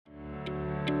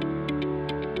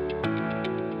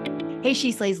Hey,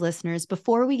 She Slays listeners,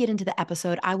 before we get into the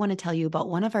episode, I want to tell you about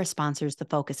one of our sponsors, the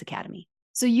Focus Academy.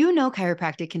 So you know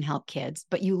chiropractic can help kids,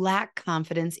 but you lack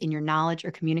confidence in your knowledge or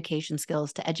communication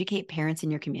skills to educate parents in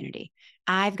your community.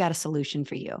 I've got a solution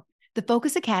for you. The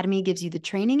Focus Academy gives you the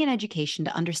training and education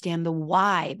to understand the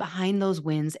why behind those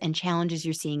wins and challenges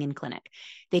you're seeing in clinic.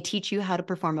 They teach you how to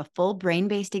perform a full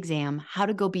brain-based exam, how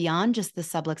to go beyond just the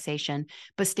subluxation,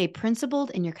 but stay principled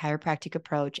in your chiropractic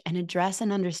approach and address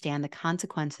and understand the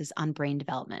consequences on brain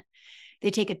development. They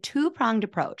take a two-pronged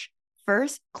approach.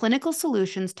 First, clinical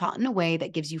solutions taught in a way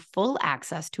that gives you full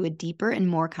access to a deeper and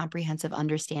more comprehensive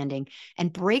understanding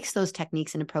and breaks those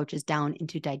techniques and approaches down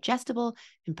into digestible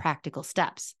and practical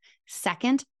steps.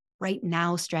 Second, right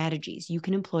now strategies you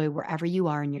can employ wherever you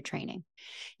are in your training.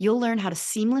 You'll learn how to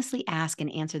seamlessly ask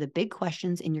and answer the big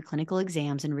questions in your clinical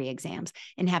exams and re-exams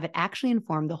and have it actually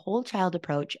inform the whole child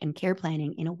approach and care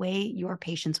planning in a way your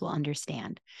patients will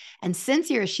understand. And since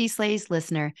you're a She Slays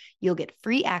listener, you'll get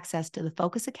free access to the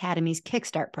Focus Academy's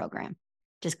Kickstart program.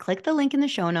 Just click the link in the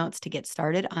show notes to get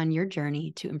started on your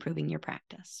journey to improving your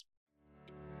practice.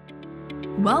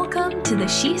 Welcome to the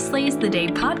She Slays the Day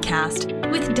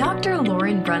podcast with Dr.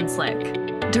 Lauren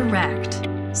Brunslick. Direct,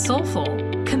 soulful,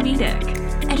 comedic,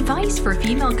 advice for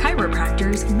female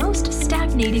chiropractors' most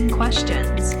stagnating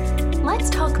questions. Let's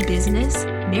talk business,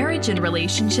 marriage and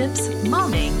relationships,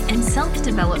 momming, and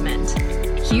self-development.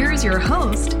 Here's your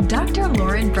host, Dr.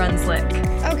 Lauren Brunslick.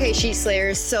 Okay, She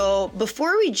Slayers. So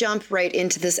before we jump right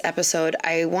into this episode,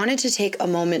 I wanted to take a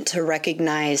moment to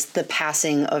recognize the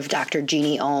passing of Dr.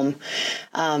 Jeannie Ohm.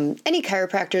 Any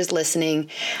chiropractors listening,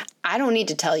 I don't need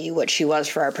to tell you what she was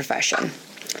for our profession.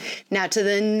 Now, to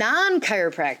the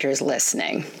non-chiropractors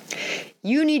listening,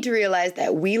 you need to realize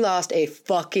that we lost a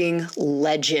fucking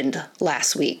legend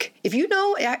last week. If you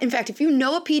know a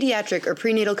pediatric or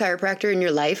prenatal chiropractor in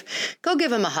your life, go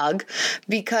give him a hug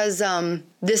because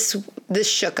this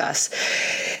shook us.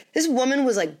 This woman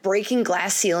was like breaking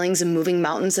glass ceilings and moving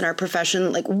mountains in our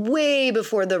profession, like way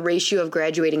before the ratio of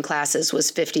graduating classes was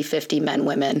 50-50 men,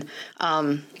 women.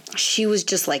 She was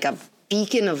just like a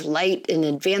beacon of light in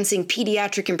advancing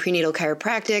pediatric and prenatal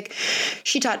chiropractic.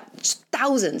 She taught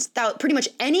thousands, pretty much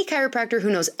any chiropractor who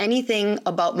knows anything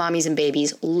about mommies and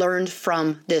babies learned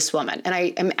from this woman. And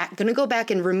I am going to go back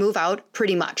and remove out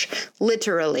pretty much,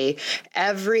 literally,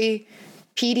 every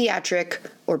pediatric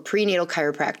or prenatal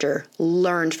chiropractor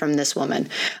learned from this woman.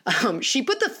 She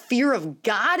put the fear of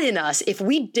God in us if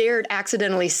we dared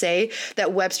accidentally say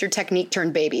that Webster technique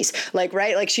turned babies. Like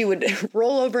she would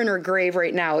roll over in her grave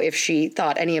right now if she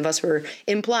thought any of us were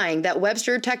implying that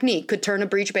Webster technique could turn a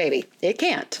breech baby. It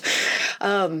can't.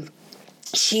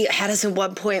 She had us at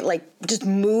one point, just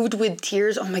moved with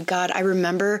tears. Oh my God. I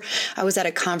remember I was at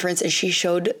a conference and she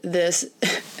showed this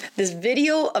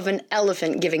video of an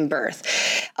elephant giving birth.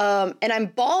 And I'm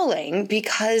bawling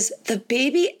because the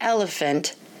baby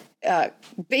elephant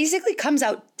basically comes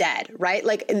out dead, right?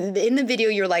 Like in the video,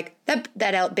 you're like,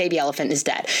 that baby elephant is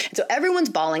dead. And so everyone's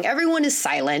bawling, everyone is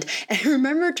silent. And I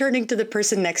remember turning to the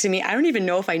person next to me. I don't even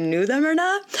know if I knew them or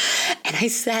not. And I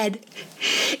said,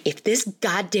 if this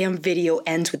goddamn video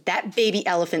ends with that baby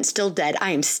elephant still dead,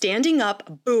 I am standing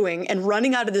up, booing, and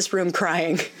running out of this room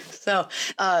crying. So,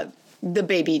 the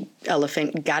baby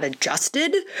elephant got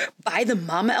adjusted by the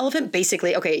mama elephant.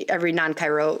 Basically, okay, every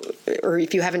non-chiro, or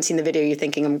if you haven't seen the video, you're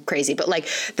thinking I'm crazy, but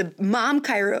the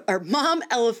mom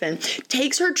elephant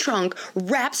takes her trunk,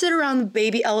 wraps it around the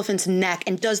baby elephant's neck,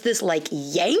 and does this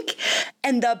yank,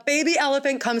 and the baby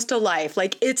elephant comes to life.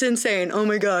 It's insane. Oh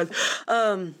my God.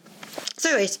 So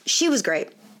anyways, she was great.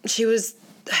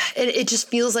 It just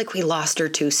feels like we lost her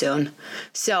too soon.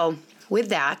 So with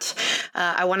that,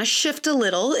 I want to shift a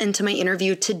little into my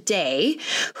interview today,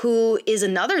 who is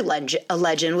another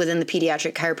legend within the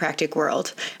pediatric chiropractic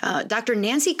world. Dr.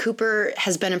 Nancy Cooper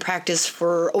has been in practice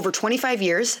for over 25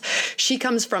 years. She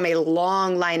comes from a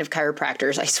long line of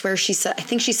chiropractors. I swear I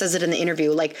think she says it in the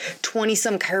interview,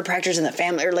 20-some chiropractors in the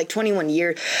family, or 21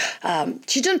 years.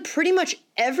 She's done pretty much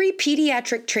every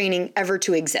pediatric training ever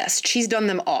to exist. She's done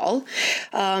them all.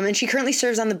 And she currently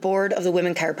serves on the board of the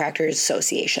Women Chiropractors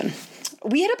Association.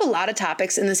 We hit up a lot of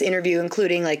topics in this interview,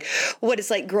 including what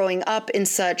it's like growing up in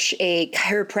such a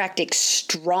chiropractic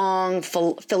strong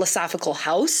philosophical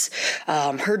house,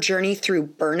 her journey through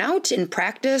burnout in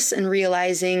practice and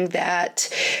realizing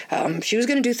that she was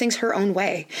going to do things her own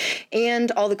way, and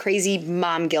all the crazy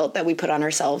mom guilt that we put on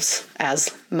ourselves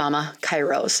as mama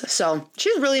chiros. So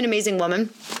she's really an amazing woman.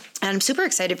 And I'm super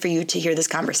excited for you to hear this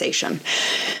conversation.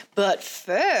 But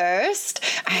first,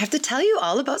 I have to tell you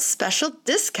all about special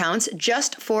discounts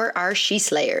just for our She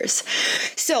Slayers.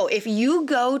 So if you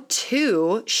go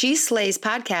to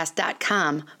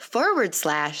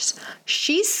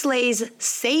sheslayspodcast.com/She Slays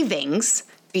Savings,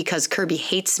 because Kirby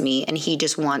hates me and he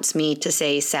just wants me to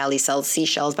say Sally sells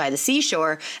seashells by the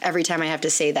seashore every time I have to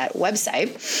say that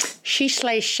website, She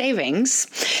Slays Shavings,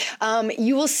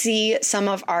 you will see some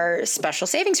of our special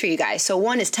savings for you guys. So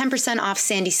one is 10% off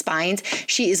Sandy Spines.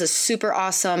 She is a super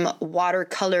awesome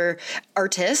watercolor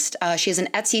artist. She has an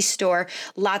Etsy store,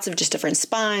 lots of just different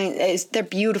spines. They're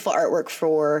beautiful artwork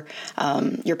for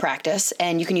your practice.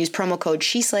 And you can use promo code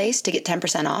She Slays to get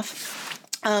 10% off.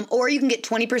 Or you can get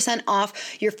 20%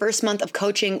 off your first month of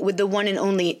coaching with the one and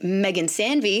only Megan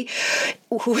Sanvey,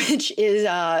 which is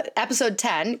episode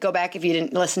 10. Go back if you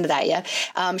didn't listen to that yet.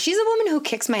 She's a woman who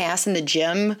kicks my ass in the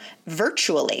gym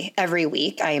virtually every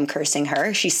week. I am cursing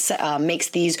her. She makes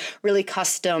these really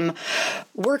custom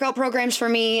workout programs for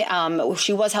me.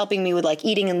 She was helping me with like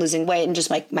eating and losing weight and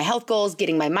just my health goals,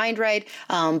 getting my mind right.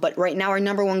 But right now our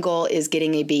number one goal is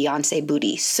getting a Beyonce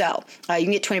booty. So you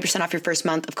can get 20% off your first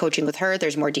month of coaching with her.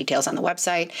 There's more details on the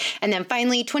website. And then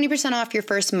finally, 20% off your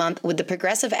first month with the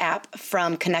Progressive app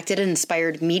from Connected and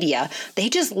Inspired Media. They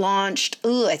just launched,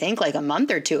 I think like a month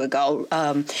or two ago.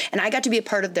 And I got to be a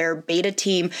part of their beta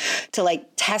team to like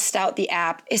test out the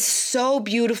app. It's so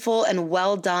beautiful and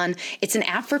well done. It's an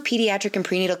app for pediatric and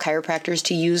prenatal chiropractors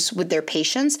to use with their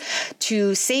patients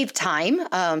to save time.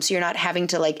 So you're not having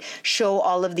to like show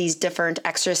all of these different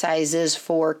exercises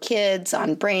for kids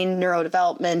on brain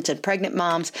neurodevelopment and pregnant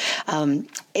moms.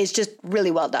 It's just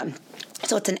really well done.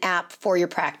 So it's an app for your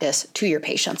practice to your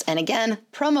patients. And again,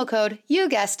 promo code, you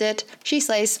guessed it, She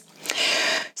Slays.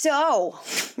 So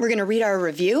we're going to read our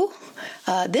review.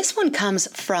 This one comes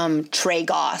from Trey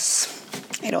Goss.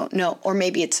 I don't know, or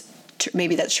maybe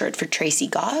that's short for Tracy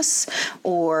Goss,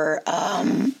 or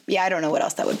I don't know what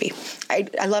else that would be.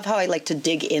 I love how I like to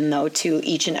dig in though to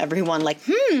each and every one, like,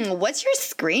 what's your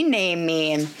screen name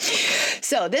mean?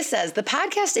 So this says, the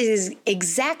podcast is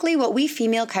exactly what we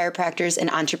female chiropractors and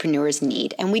entrepreneurs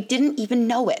need, and we didn't even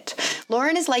know it.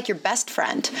 Lauren is like your best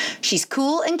friend. She's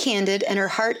cool and candid, and her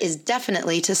heart is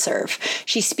definitely to serve.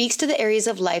 She speaks to the areas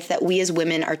of life that we as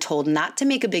women are told not to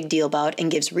make a big deal about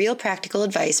and gives real practical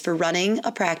advice for running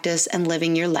a practice and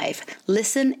living your life.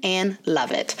 Listen and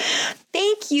love it.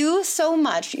 Thank you so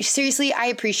much. Seriously, I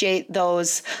appreciate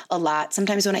those a lot.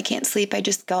 Sometimes when I can't sleep, I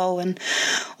just go and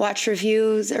watch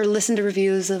reviews or listen to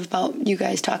reviews about you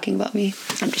guys talking about me.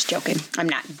 I'm just joking. I'm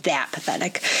not that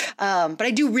pathetic. But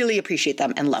I do really appreciate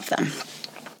them and love them.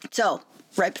 So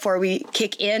right before we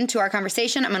kick into our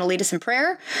conversation, I'm going to lead us in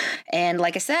prayer. And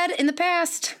like I said in the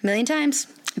past, a million times,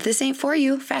 if this ain't for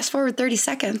you, fast forward 30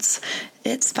 seconds.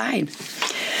 It's fine.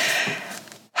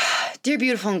 Dear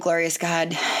beautiful and glorious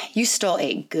God, you stole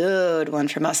a good one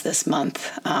from us this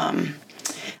month,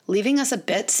 leaving us a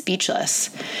bit speechless.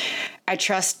 I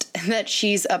trust that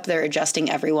she's up there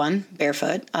adjusting everyone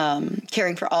barefoot,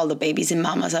 caring for all the babies and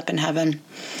mamas up in heaven.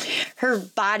 Her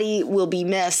body will be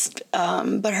missed,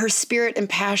 but her spirit and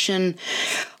passion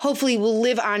hopefully will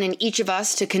live on in each of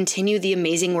us to continue the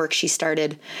amazing work she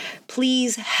started.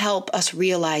 Please help us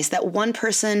realize that one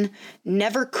person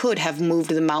never could have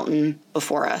moved the mountain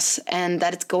before us, and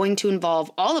that it's going to involve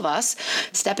all of us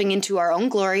stepping into our own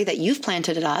glory that you've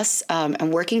planted in us,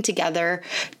 and working together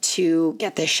to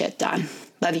get this shit done.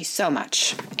 Love you so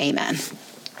much. Amen.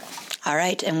 All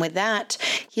right. And with that,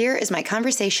 here is my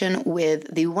conversation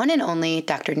with the one and only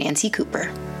Dr. Nancy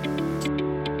Cooper.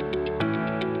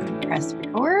 Press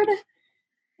record.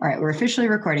 All right. We're officially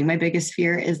recording. My biggest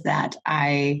fear is that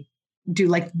I do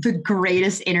like the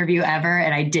greatest interview ever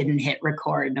and I didn't hit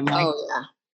record. And I'm like,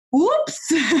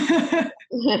 whoops.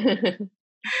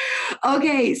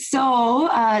 Okay, so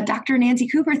Dr. Nancy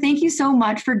Cooper, thank you so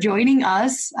much for joining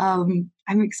us. I'm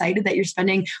excited that you're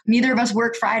spending, neither of us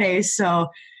work Fridays, so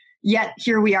yet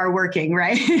here we are working,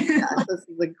 right? Yeah, this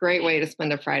is a great way to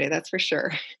spend a Friday, that's for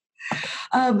sure.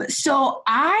 So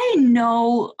I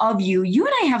know of you. You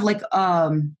and I have like, I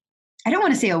don't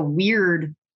want to say a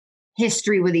weird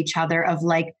history with each other of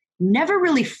like, never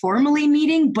really formally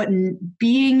meeting, but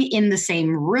being in the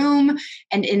same room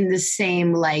and in the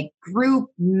same like group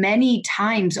many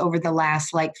times over the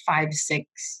last like 5-6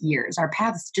 years. Our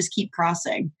paths just keep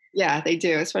crossing. Yeah, they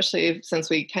do, especially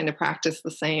since we kind of practice the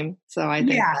same. So I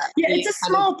think it's a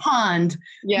small pond.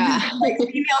 Yeah. Like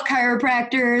female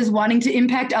chiropractors wanting to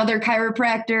impact other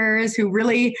chiropractors who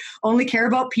really only care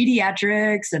about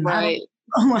pediatrics and right.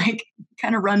 like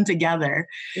kind of run together.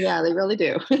 Yeah, they really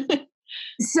do.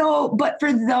 So, but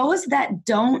for those that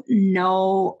don't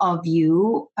know of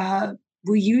you,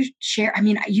 will you share? I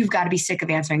mean, you've got to be sick of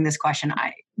answering this question.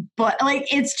 But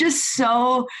like, it's just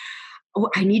so,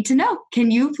 I need to know.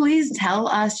 Can you please tell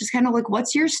us just kind of like,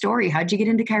 what's your story? How'd you get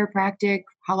into chiropractic?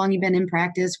 How long you been in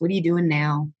practice? What are you doing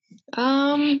now?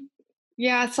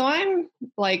 Yeah, so I'm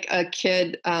like a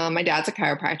kid. My dad's a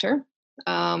chiropractor.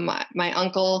 My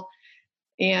uncle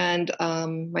and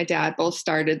my dad both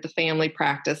started the family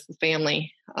practice, the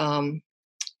family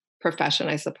profession,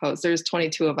 I suppose. There's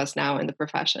 22 of us now in the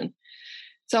profession.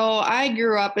 So I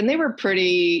grew up, and they were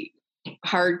pretty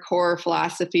hardcore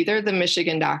philosophy. They're the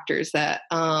Michigan doctors that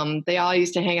they all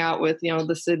used to hang out with,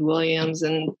 the Sid Williams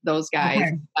and those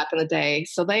guys back in the day.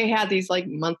 So they had these like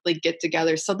monthly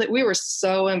get-togethers, so that we were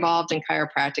so involved in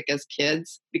chiropractic as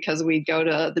kids because we'd go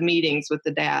to the meetings with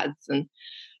the dads and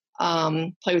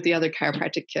play with the other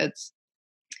chiropractic kids.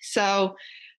 So,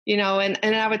 and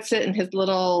I would sit in his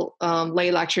little lay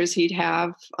lectures he'd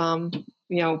have,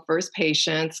 for his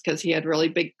patients, because he had really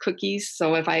big cookies.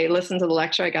 So if I listened to the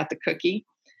lecture, I got the cookie.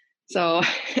 So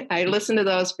I listened to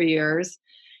those for years.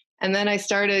 And then I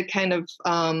started kind of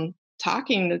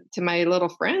talking to my little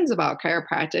friends about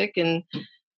chiropractic. And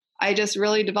I just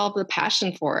really developed a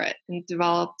passion for it and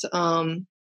developed, I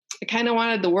kind of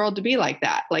wanted the world to be like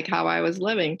that, like how I was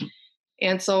living.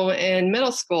 And so in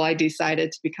middle school, I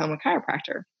decided to become a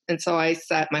chiropractor. And so I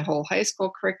set my whole high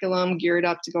school curriculum geared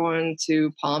up to go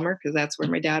into Palmer because that's where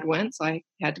my dad went. So I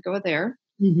had to go there.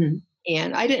 Mm-hmm.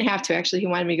 And I didn't have to. Actually, he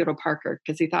wanted me to go to Parker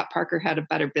because he thought Parker had a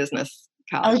better business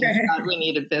college. Okay. He thought we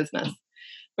needed business,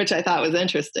 which I thought was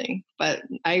interesting. But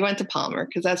I went to Palmer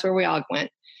because that's where we all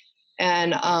went.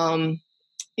 And, I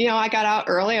got out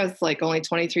early. I was like only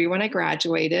 23 when I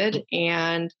graduated.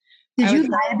 And did you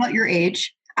lie about your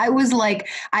age? I was like,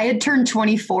 I had turned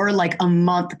 24 like a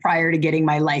month prior to getting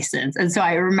my license. And so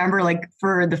I remember like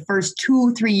for the first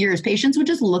 2-3 years, patients would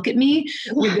just look at me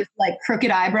with this like crooked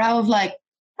eyebrow of like,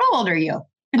 how old are you?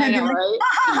 And I'd be like, right?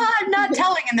 I'm not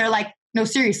telling. And they're like, no,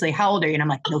 seriously, how old are you? And I'm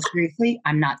like, no, seriously,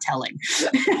 I'm not telling.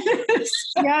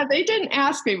 Yeah, they didn't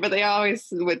ask me, but they always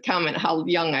would comment how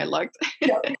young I looked,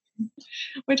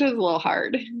 which was a little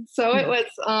hard. So it was,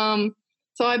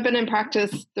 so I've been in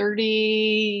practice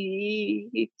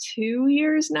 32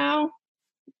 years now.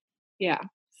 Yeah.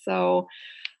 So,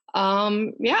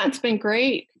 it's been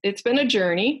great. It's been a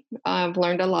journey. I've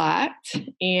learned a lot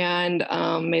and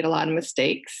made a lot of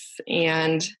mistakes.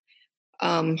 And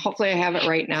hopefully I have it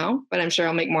right now, but I'm sure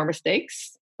I'll make more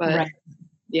mistakes. But right.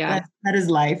 Yeah. That is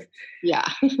life. Yeah.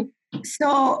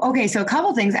 So a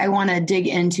couple things I want to dig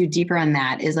into deeper on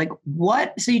that is like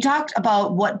so you talked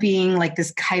about what being like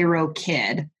this chiro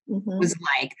kid was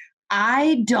like.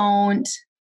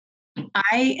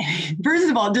 First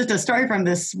of all, just a story from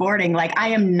this morning, like I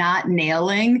am not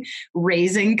nailing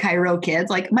raising chiro kids.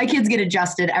 Like my kids get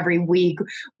adjusted every week.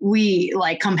 We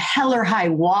like come hell or high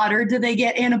water do they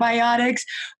get antibiotics.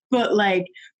 But like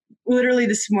literally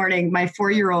this morning, my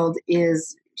 4-year-old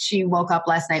she woke up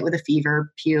last night with a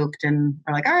fever, puked, and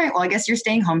we're like, all right, well, I guess you're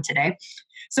staying home today.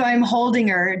 So I'm holding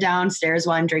her downstairs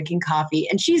while I'm drinking coffee,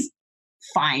 and she's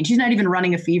fine. She's not even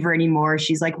running a fever anymore.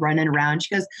 She's like running around.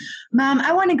 She goes, Mom,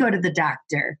 I want to go to the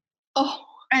doctor. Oh.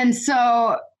 And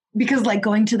so, because like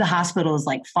going to the hospital is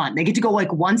like fun. They get to go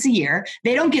like once a year.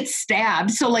 They don't get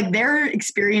stabbed. So like their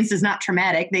experience is not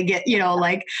traumatic. They get,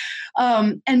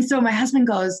 and so my husband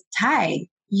goes, Ty,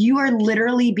 you are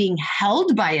literally being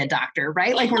held by a doctor,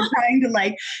 right? Like we're trying to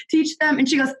like teach them. And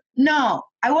she goes, no,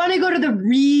 I want to go to the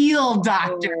real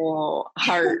doctor. Oh,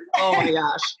 heart. Oh my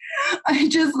gosh. I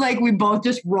just like, we both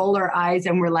just roll our eyes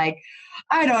and we're like,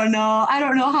 I don't know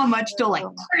how much to like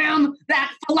cram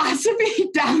that philosophy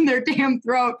down their damn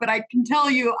throat, but I can tell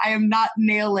you I am not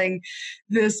nailing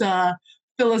this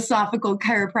philosophical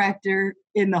chiropractor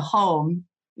in the home.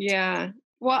 Yeah.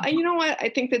 Well, you know what? I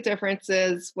think the difference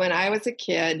is when I was a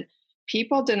kid,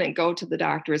 people didn't go to the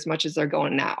doctor as much as they're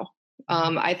going now.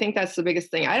 I think that's the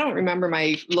biggest thing. I don't remember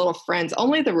my little friends.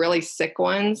 Only the really sick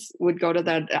ones would go to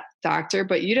the doctor,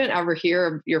 but you didn't ever hear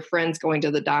of your friends going to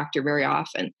the doctor very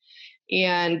often.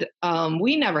 And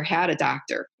we never had a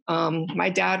doctor.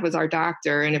 My dad was our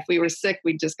doctor, and if we were sick,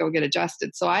 we'd just go get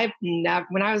adjusted. So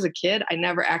when I was a kid, I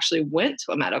never actually went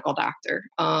to a medical doctor.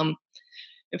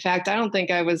 In fact, I don't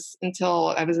think I was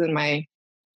until I was in my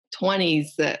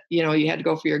 20s that, you had to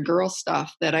go for your girl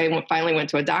stuff that I finally went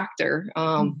to a doctor.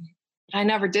 I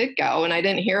never did go, and I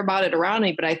didn't hear about it around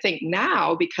me. But I think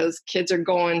now, because kids are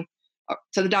going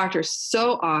to the doctor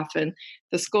so often,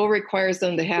 the school requires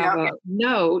them to have a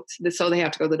note, so they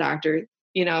have to go to the doctor.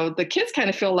 the kids kind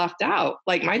of feel left out.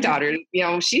 Like my daughter,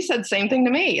 she said the same thing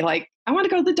to me. Like, I want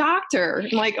to go to the doctor.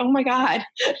 I'm like, oh my God.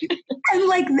 And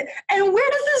like, and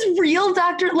where does this real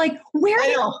doctor, like, where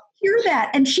did you hear that?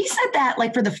 And she said that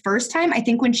like for the first time, I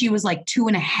think when she was like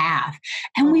 2.5.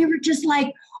 And we were just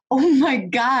like, oh my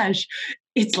gosh,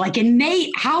 it's like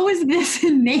innate. How is this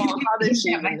innate? Well, how did she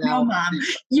even know? No, Mom,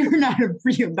 you're not a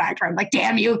real doctor. I'm like,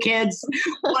 damn you kids.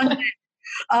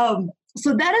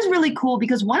 So that is really cool,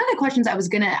 because one of the questions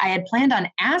I had planned on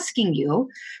asking you,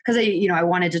 because I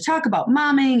wanted to talk about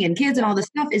momming and kids and all this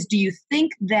stuff, is do you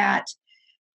think that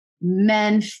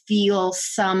men feel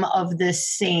some of the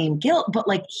same guilt? But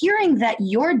like hearing that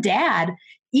your dad,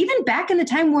 even back in the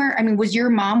time where, was your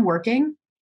mom working?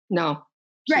 No.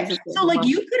 Right. So like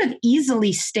you could have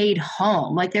easily stayed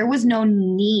home. Like there was no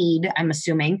need, I'm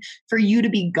assuming, for you to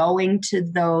be going to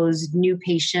those new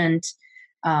patient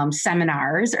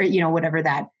seminars or, whatever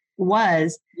that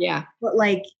was. Yeah. But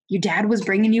like your dad was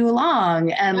bringing you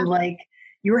along and like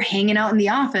you were hanging out in the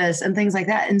office and things like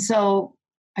that. And so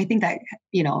I think that,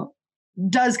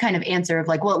 does kind of answer of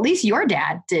like, well, at least your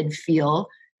dad did feel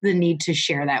the need to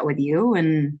share that with you.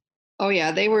 And oh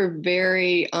yeah, they were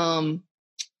very,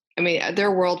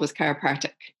 their world was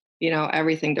chiropractic,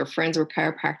 everything. Their friends were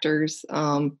chiropractors.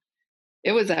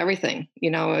 It was everything,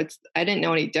 I didn't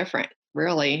know any different.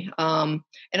 Really. And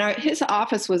his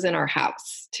office was in our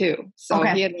house too. So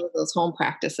he had one of those home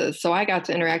practices. So I got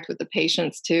to interact with the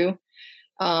patients too,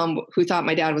 who thought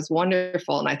my dad was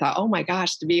wonderful. And I thought, oh my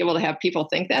gosh, to be able to have people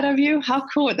think that of you, how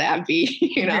cool would that be?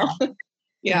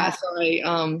 Yeah. So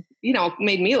I,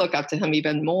 made me look up to him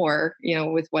even more,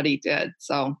 with what he did.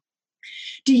 So.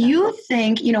 Do you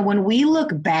think, when we look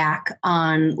back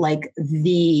on like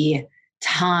the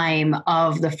time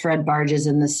of the Fred Barges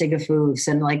and the Sigafus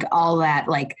and like all that,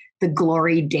 like the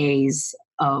glory days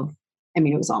of,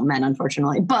 it was all men,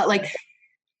 unfortunately, but like,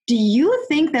 do you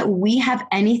think that we have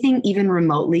anything even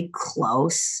remotely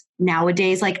close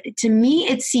nowadays? Like, to me,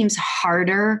 it seems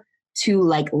harder to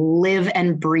like live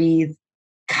and breathe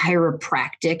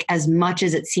chiropractic as much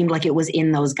as it seemed like it was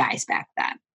in those guys back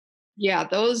then. Yeah,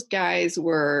 those guys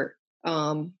were,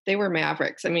 they were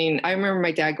mavericks. I remember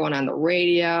my dad going on the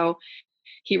radio.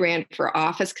 He ran for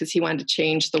office because he wanted to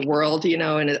change the world, in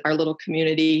our little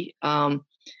community.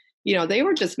 They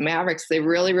were just mavericks. They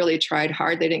really, really tried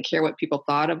hard. They didn't care what people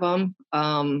thought of them.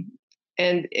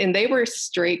 And they were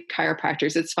straight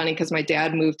chiropractors. It's funny because my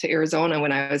dad moved to Arizona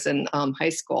when I was in high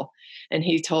school. And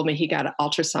he told me he got an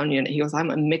ultrasound unit. He goes, I'm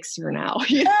a mixer now.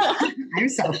 I'm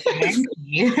so fancy.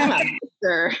 I'm a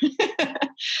mixer.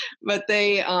 But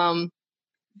they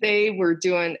were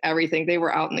doing everything. They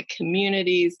were out in the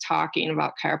communities talking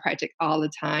about chiropractic all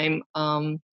the time.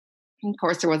 Of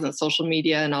course, there wasn't social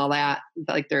media and all that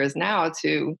like there is now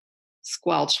to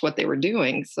squelch what they were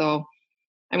doing. So,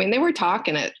 they were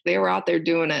talking it. They were out there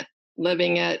doing it,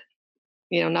 living it.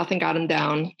 Nothing got them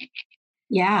down.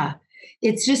 Yeah.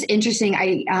 It's just interesting.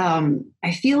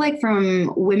 I feel like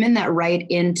from women that write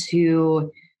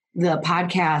into the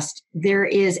podcast, there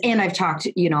is, and I've talked,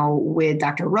 with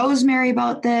Dr. Rosemary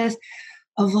about this,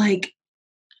 of like,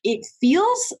 it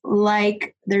feels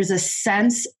like there's a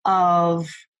sense of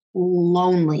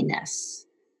loneliness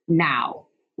now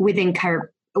within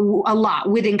a lot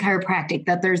within chiropractic,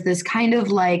 that there's this kind of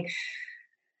like,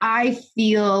 I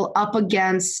feel up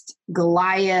against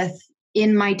Goliath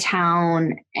in my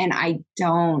town and I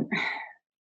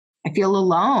feel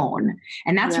alone.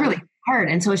 And that's really hard.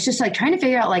 And so it's just like trying to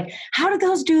figure out like, how did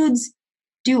those dudes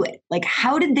do it? Like,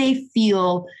 how did they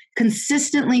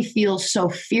consistently feel so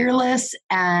fearless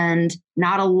and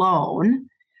not alone?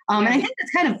 And I think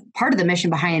that's kind of part of the mission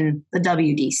behind the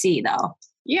WDC though.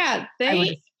 Yeah.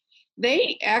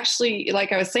 They actually,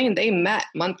 like I was saying, they met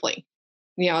monthly,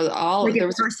 all like there in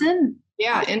was person.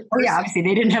 Yeah. Obviously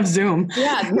they didn't have Zoom.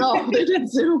 Yeah, no, they didn't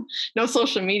Zoom. No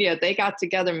social media. They got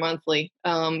together monthly.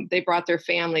 They brought their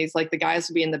families, like the guys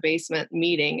would be in the basement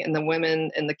meeting and the women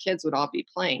and the kids would all be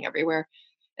playing everywhere.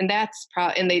 And that's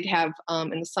and they'd have,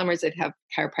 in the summers, they'd have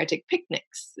chiropractic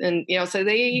picnics. And, so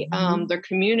they, their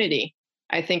community,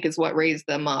 I think, is what raised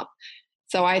them up.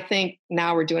 So I think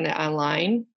now we're doing it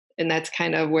online. And that's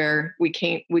kind of where we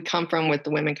come from with the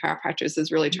women chiropractors,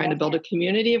 is really trying to build a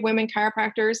community of women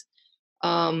chiropractors.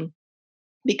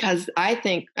 Because I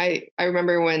think I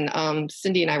remember when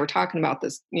Cindy and I were talking about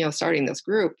this, starting this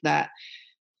group, that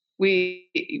we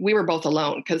were both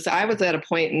alone, because I was at a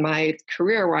point in my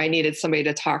career where I needed somebody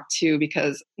to talk to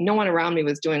because no one around me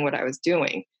was doing what I was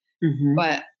doing. Mm-hmm.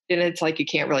 But it's like you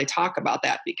can't really talk about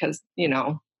that because,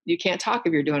 you can't talk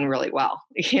if you're doing really well,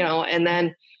 and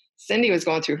then Cindy was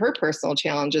going through her personal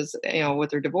challenges,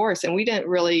 with her divorce, and we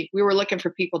were looking for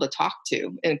people to talk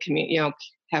to and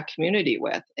have community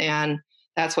with. And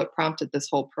that's what prompted this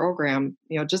whole program,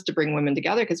 just to bring women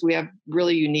together, because we have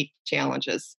really unique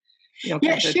challenges.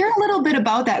 Yeah, share a little bit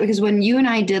about that, because when you and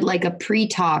I did like a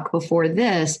pre-talk before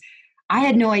this, I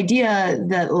had no idea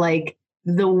that like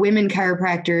the Women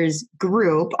Chiropractors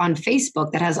group on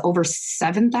Facebook that has over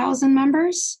 7,000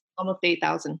 members. Almost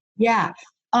 8,000. Yeah.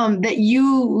 That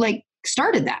you like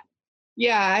started that.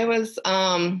 Yeah, I was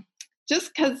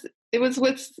just because it was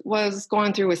what was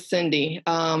going through with Cindy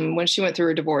when she went through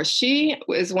her divorce. She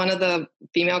was one of the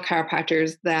female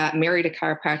chiropractors that married a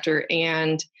chiropractor,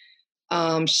 and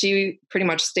she pretty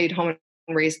much stayed home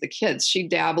and raised the kids. She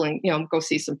dabbling, go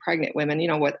see some pregnant women,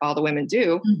 what all the women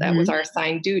do. Mm-hmm. That was our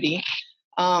assigned duty.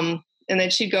 And then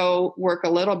she'd go work a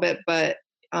little bit, but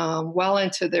well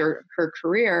into her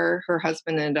career, her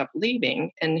husband ended up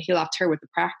leaving, and he left her with the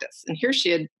practice. And here she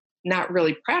had not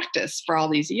really practiced for all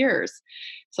these years.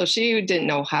 So she didn't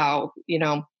know how,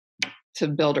 to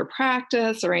build her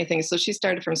practice or anything. So she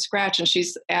started from scratch, and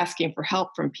she's asking for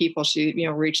help from people. She,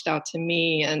 reached out to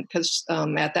me, and because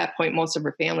at that point, most of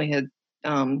her family had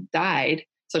died.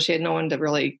 So she had no one to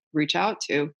really reach out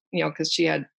to, because she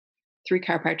had 3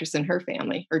 chiropractors in her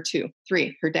family, or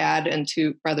 3, her dad and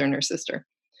 2 brother and her sister,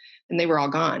 and they were all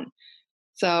gone.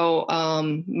 So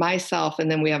myself, and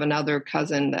then we have another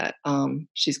cousin that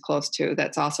she's close to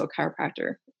that's also a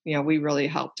chiropractor. We really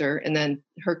helped her. And then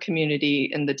her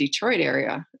community in the Detroit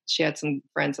area, she had some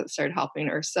friends that started helping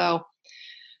her. So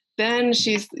then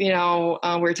she's, we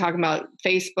were talking about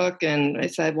Facebook, and I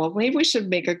said, well, maybe we should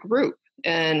make a group.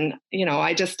 And,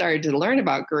 I just started to learn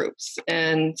about groups.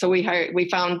 And so we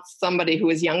found somebody who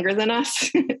was younger than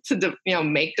us to,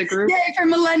 make the group. Yay for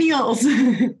millennials.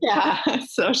 Yeah.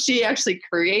 So she actually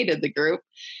created the group.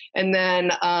 And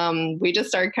then we just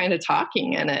started kind of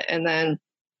talking in it. And then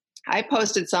I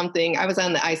posted something. I was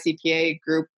on the ICPA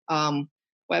group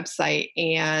website,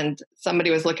 and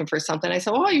somebody was looking for something. I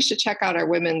said, well, you should check out our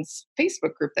women's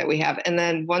Facebook group that we have. And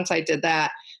then once I did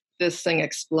that, this thing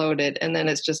exploded, and then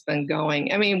it's just been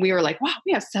going. I mean, we were like, wow,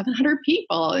 we have 700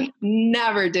 people. And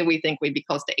never did we think we'd be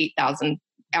close to 8,000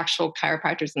 actual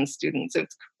chiropractors and students.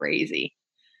 It's crazy.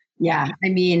 Yeah. I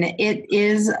mean, it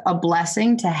is a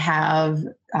blessing to have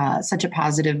such a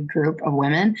positive group of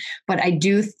women, but I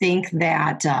do think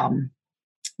that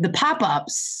the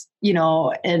pop-ups,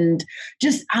 and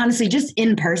just honestly, just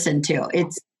in person too,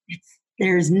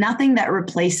 there's nothing that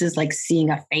replaces like seeing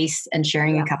a face and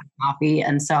sharing a cup of coffee.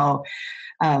 And so,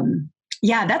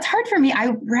 that's hard for me.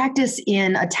 I practice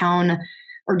in a town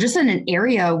or just in an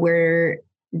area where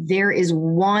there is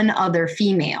one other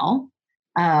female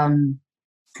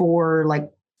for like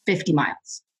 50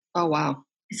 miles. Oh, wow.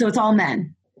 So it's all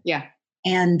men. Yeah.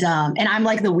 And I'm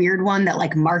like the weird one that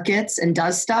like markets and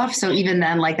does stuff. So even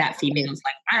then, like that female is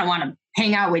like, I don't want to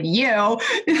hang out with you.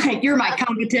 Like, you're my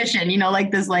competition,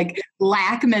 like this like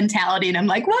lack mentality. And I'm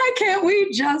like, why can't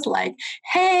we just like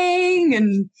hang?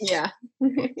 And yeah.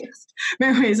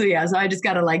 Anyway, so I just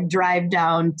got to like drive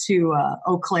down to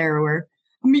Eau Claire where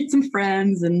I'll meet some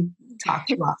friends and talk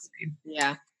philosophy.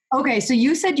 Yeah. Okay. So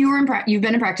you said you've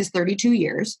been in practice 32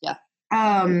 years. Yeah.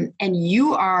 And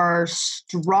you are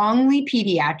strongly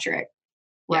pediatric,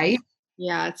 right?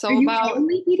 Yeah. So are you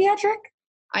strongly pediatric?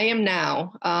 I am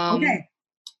now. Okay.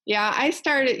 Yeah, I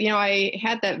started, I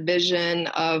had that vision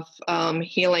of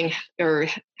healing or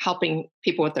helping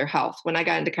people with their health. When I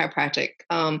got into chiropractic,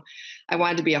 I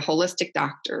wanted to be a holistic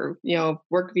doctor,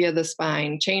 work via the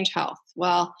spine, change health.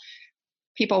 Well,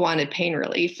 people wanted pain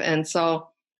relief. And so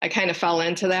I kind of fell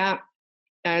into that.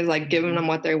 I was like giving them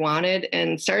what they wanted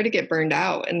and started to get burned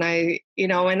out. And I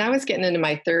was getting into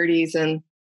my 30s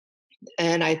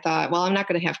and I thought, well, I'm not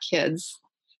going to have kids.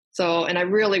 So, and I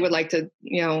really would like to,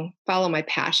 follow my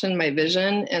passion, my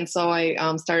vision. And so I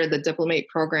started the Diplomate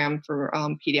program for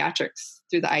pediatrics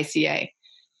through the ICA.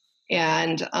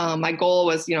 And my goal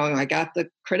was, I got the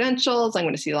credentials, I'm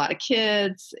going to see a lot of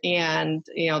kids, and,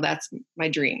 that's my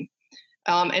dream.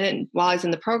 And then while I was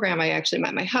in the program, I actually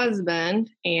met my husband,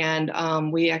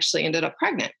 and we actually ended up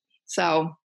pregnant.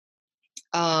 So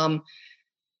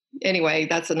anyway,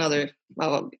 that's another,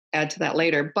 I'll add to that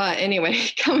later. But anyway,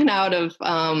 coming out of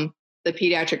the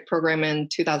pediatric program in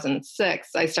 2006,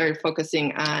 I started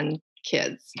focusing on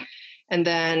kids. And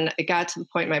then it got to the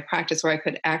point in my practice where I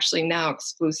could actually now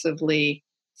exclusively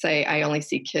say I only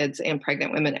see kids and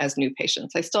pregnant women as new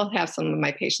patients. I still have some of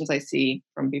my patients I see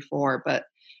from before, but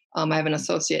I have an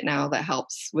associate now that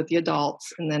helps with the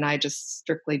adults. And then I just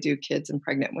strictly do kids and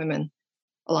pregnant women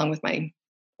along with my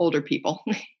older people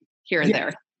here and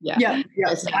there. Yeah. Yeah.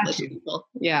 Established people.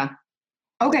 Yeah.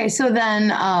 Okay. So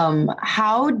then, I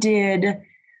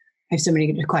have so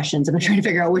many good questions. I'm trying to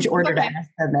figure out which order to ask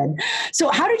them in. So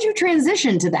how did you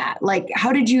transition to that? Like,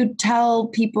 how did you tell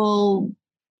people,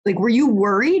 like, were you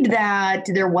worried that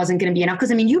there wasn't going to be enough?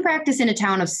 Because I mean, you practice in a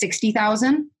town of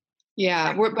 60,000.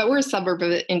 Yeah, we're a suburb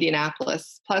of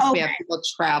Indianapolis. Plus, we have people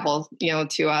travel,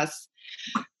 to us.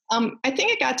 I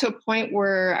think it got to a point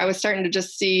where I was starting to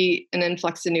just see an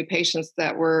influx of new patients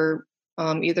that were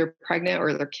either pregnant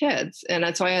or their kids,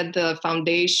 and so I had the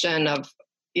foundation of,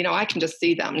 I can just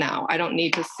see them now. I don't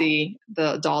need to see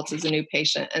the adults as a new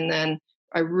patient. And then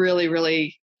I really,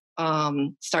 really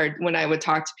started when I would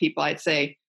talk to people. I'd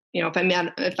say,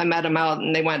 if I met them out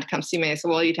and they wanted to come see me, I said,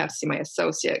 well, you'd have to see my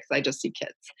associate because I just see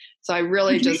kids. So I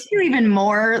really just makes you even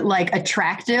more like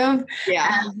attractive.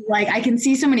 Yeah. And, like, I can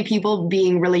see so many people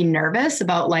being really nervous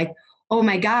about like, oh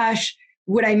my gosh,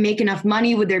 would I make enough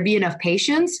money? Would there be enough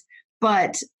patients?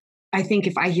 But I think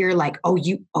if I hear like, oh,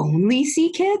 you only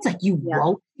see kids, like you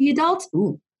won't see adults.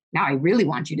 Ooh, now I really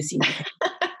want you to see my kids.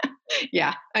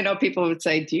 Yeah, I know people would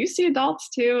say, do you see adults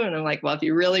too? And I'm like, well, if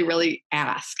you really, really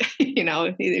ask,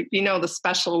 if you know the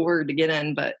special word to get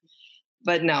in, but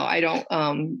no, I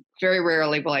don't, very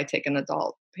rarely will I take an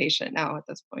adult patient now at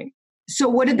this point. So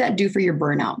what did that do for your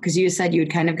burnout? Because you said you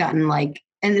had kind of gotten like,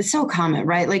 and it's so common,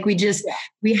 right? Like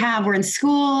we're in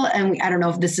school and I don't know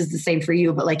if this is the same for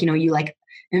you, but like, you like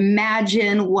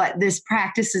imagine what this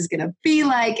practice is going to be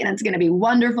like and it's going to be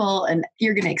wonderful and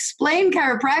you're going to explain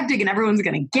chiropractic and everyone's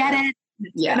going to get it.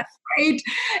 It's gonna be great.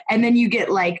 And then you get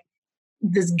like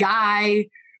this guy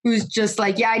who's just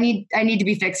like, yeah, I need to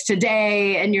be fixed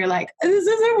today. And you're like, this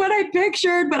isn't what I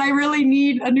pictured, but I really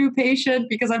need a new patient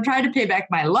because I'm trying to pay back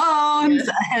my loans.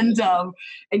 Yeah.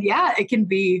 And yeah, it can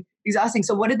be exhausting.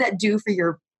 So what did that do for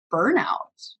your burnout?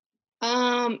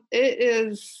 It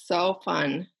is so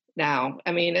fun now.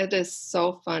 I mean, it is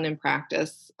so fun in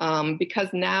practice because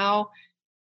now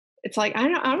it's like, I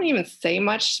don't even say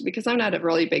much because I'm not a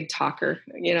really big talker.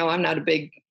 I'm not a big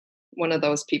one of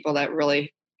those people that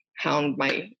really hound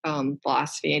my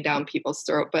philosophy down people's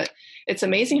throat, but it's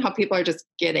amazing how people are just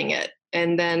getting it.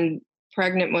 And then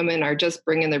pregnant women are just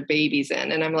bringing their babies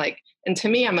in. And I'm like, and to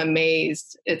me, I'm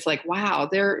amazed. It's like, wow,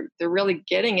 they're really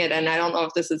getting it. And I don't know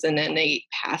if this is an innate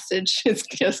passage. It's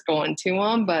just going to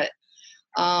them, but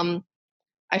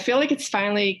I feel like it's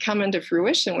finally come into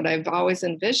fruition, what I've always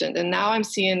envisioned. And now I'm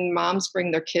seeing moms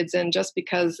bring their kids in just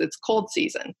because it's cold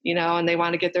season, and they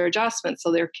want to get their adjustments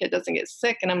so their kid doesn't get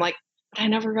sick. And I'm like, but I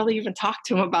never really even talked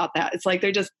to them about that. It's like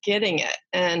they're just getting it.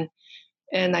 And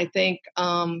I think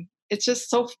it's just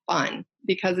so fun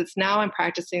because it's now I'm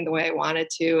practicing the way I wanted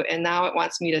to. And now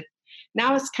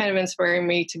now it's kind of inspiring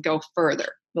me to go further.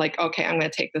 Like, okay, I'm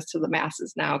going to take this to the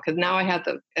masses now because now I've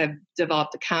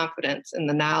developed the confidence and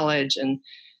the knowledge, and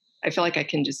I feel like I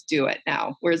can just do it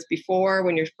now. Whereas before,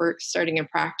 when you're first starting in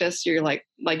practice, you're like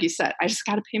you said, I just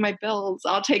got to pay my bills.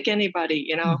 I'll take anybody,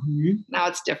 Mm-hmm. Now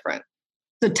it's different.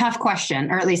 It's a tough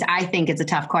question, or at least I think it's a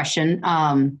tough question.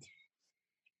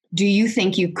 Do you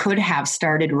think you could have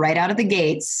started right out of the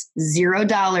gates,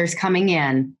 $0 coming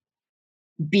in,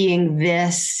 being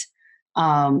this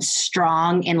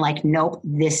strong and like, nope,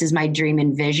 this is my dream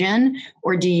and vision?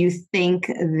 Or do you think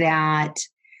that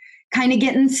kind of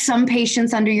getting some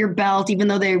patients under your belt, even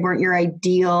though they weren't your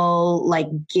ideal, like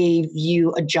gave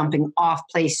you a jumping off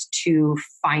place to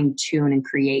fine tune and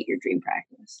create your dream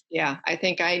practice? Yeah, I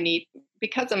think I need,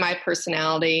 because of my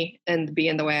personality and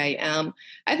being the way I am,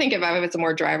 I think if I was a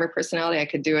more driver personality, I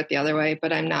could do it the other way,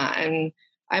 but I'm not.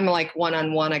 I'm like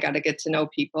one-on-one. I got to get to know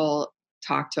people,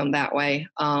 talk to them that way.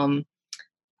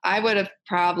 I would have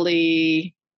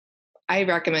I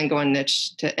recommend going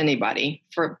niche to anybody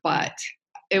but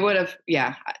it would have,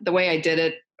 the way I did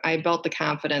it, I built the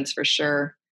confidence for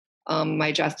sure. My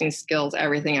adjusting skills,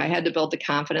 everything. I had to build the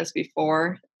confidence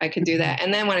before I could do that.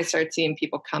 And then when I started seeing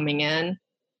people coming in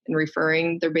and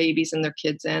referring their babies and their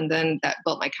kids in, then that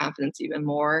built my confidence even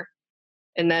more.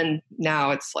 And then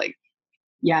now it's like,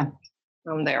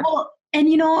 I'm there. Well, and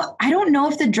I don't know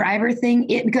if the driver thing,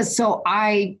 because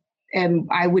I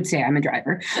would say I'm a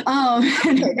driver.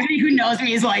 Anybody who knows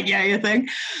me is like, yeah, you think.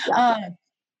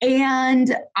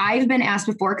 And I've been asked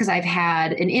before because I've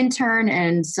had an intern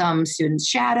and some students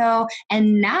shadow,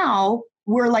 and now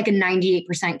we're like a 98%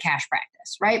 cash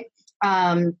practice, right?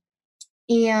 And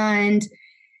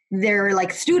they're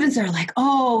like, students are like,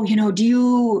 oh,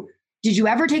 did you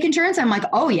ever take insurance? I'm like,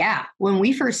 oh yeah. When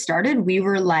we first started, we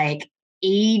were like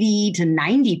 80 to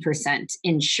 90%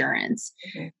 insurance.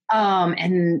 Okay.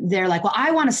 And they're like, well,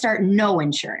 I want to start no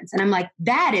insurance. And I'm like,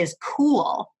 that is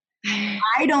cool.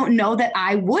 I don't know that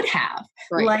I would have.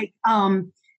 Right. Like,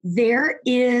 there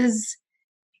is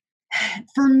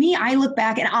For me, I look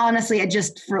back and honestly,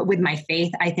 with my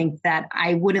faith, I think that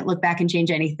I wouldn't look back and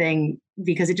change anything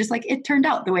because it just it turned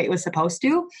out the way it was supposed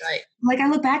to. Right. Like I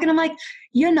look back and I'm like,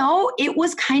 it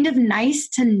was kind of nice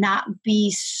to not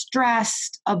be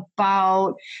stressed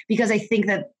about, because I think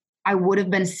that I would have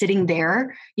been sitting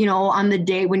there, on the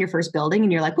day when you're first building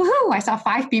and you're like, woohoo, I saw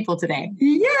 5 people today.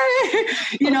 Yay!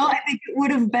 I think it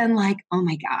would have been like, oh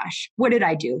my gosh, what did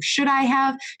I do? Should I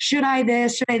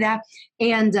this? Should I that?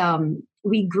 And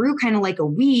we grew kind of like a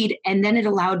weed. And then it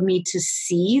allowed me to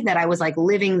see that I was like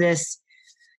living this,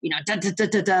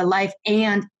 life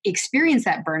and experience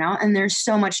that burnout. And there's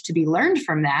so much to be learned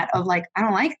from that of like, I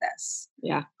don't like this.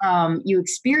 Yeah. You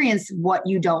experience what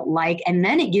you don't like, and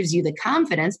then it gives you the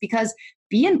confidence, because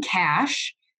being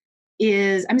cash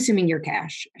I'm assuming you're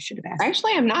cash. I should have asked.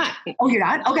 Actually, I'm not. Oh, you're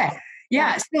not? Okay.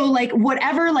 Yeah. So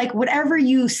whatever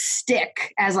you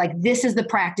stick as this is the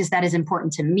practice that is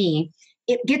important to me,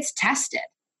 it gets tested.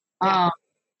 Yeah.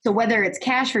 So whether it's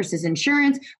cash versus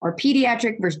insurance or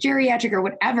pediatric versus geriatric or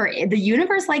whatever, the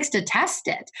universe likes to test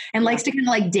it and likes to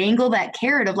kind of dangle that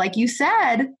carrot of, like you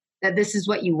said, that this is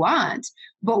what you want.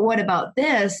 But what about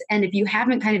this? And if you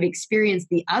haven't kind of experienced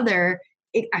the other,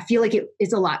 I feel like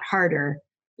it's a lot harder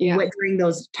during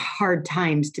those hard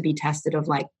times to be tested of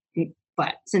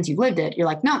but since you've lived it, you're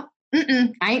like, no,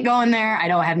 I ain't going there. I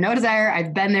don't have no desire.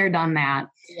 I've been there, done that.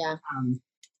 Yeah.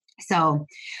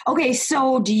 Okay.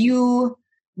 So do you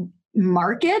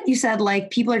market? You said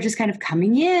people are just kind of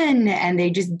coming in and they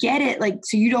just get it.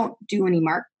 So you don't do any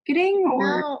marketing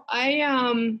or? No,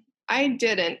 I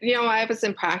didn't. I was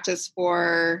in practice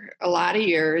for a lot of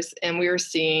years and we were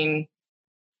seeing,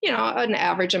 an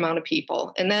average amount of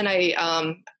people. And then I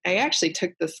actually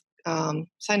took this,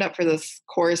 signed up for this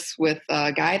course with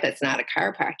a guy that's not a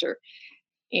chiropractor.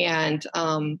 And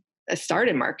I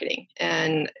started marketing.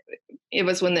 And it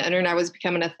was when the internet was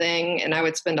becoming a thing. And I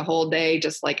would spend a whole day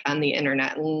just on the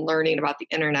internet and learning about the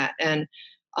internet and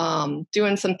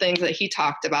doing some things that he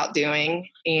talked about doing.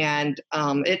 And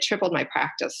it tripled my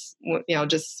practice,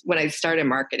 just when I started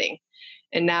marketing.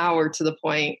 And now we're to the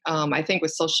point, I think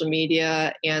with social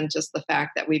media and just the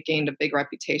fact that we've gained a big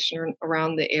reputation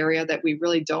around the area that we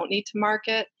really don't need to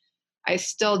market. I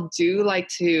still do like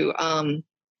to,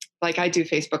 I do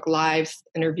Facebook Lives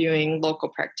interviewing local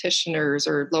practitioners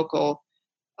or local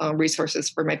resources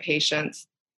for my patients.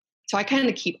 So I kind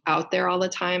of keep out there all the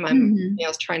time. I'm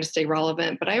trying to stay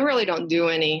relevant, but I really don't do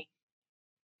any,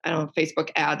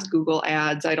 Facebook ads, Google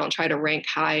ads. I don't try to rank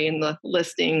high in the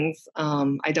listings.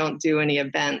 I don't do any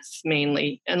events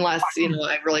mainly, unless,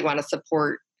 I really want to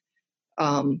support,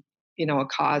 a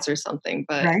cause or something.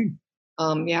 But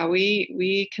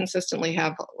we consistently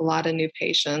have a lot of new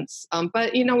patients.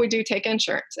 But, we do take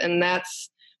insurance, and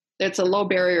it's a low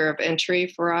barrier of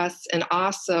entry for us. And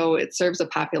also it serves a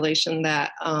population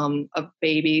that of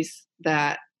babies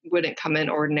that wouldn't come in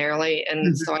ordinarily.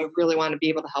 And so I really want to be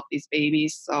able to help these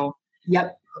babies. So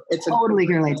yep, it's totally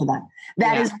can relate to that.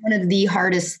 That is one of the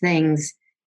hardest things.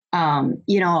 I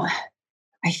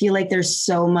feel like there's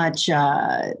so much,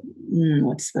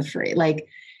 what's the phrase?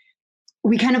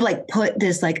 We kind of put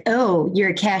this oh, you're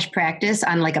a cash practice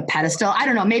on a pedestal. I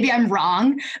don't know. Maybe I'm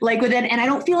wrong with it. And I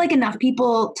don't feel like enough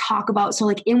people talk about, so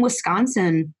in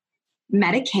Wisconsin,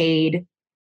 Medicaid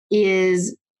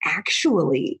is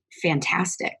actually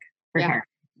fantastic for chiropractic.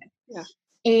 Yeah.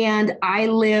 And I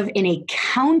live in a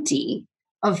county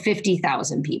of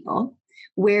 50,000 people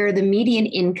where the median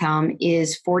income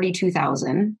is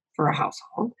 $42,000 for a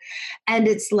household. And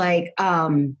it's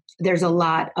there's a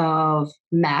lot of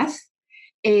meth.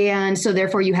 And so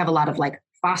therefore you have a lot of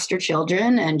foster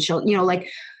children and children,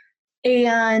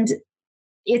 and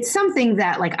it's something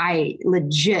that I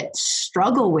legit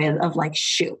struggle with of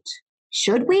shoot,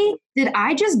 should we? Did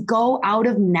I just go out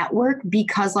of network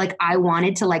because I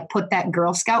wanted to put that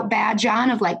Girl Scout badge on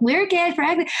of we're cash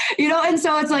practice, and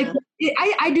so it's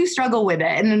I do struggle with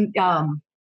it. And,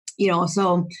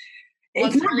 so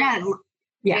it's not bad.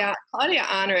 Yeah. Claudia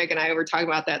Honorig and I were talking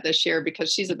about that this year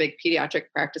because she's a big pediatric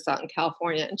practice out in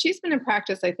California. And she's been in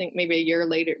practice, I think, maybe a year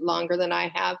longer than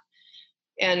I have.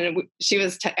 And she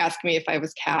was asking me if I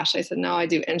was cash. I said, no, I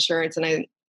do insurance. And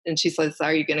she says,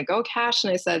 are you going to go cash?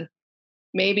 And I said,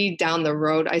 maybe down the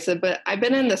road. I said, but I've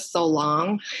been in this so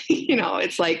long,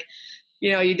 it's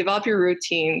you develop your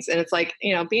routines, and it's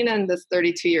being in this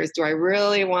 32 years, do I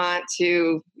really want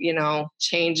to,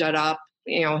 change it up?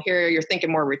 Here you're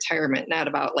thinking more retirement, not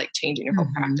about changing your whole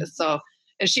practice. So,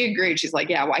 and she agreed. She's like,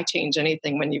 yeah, why change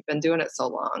anything when you've been doing it so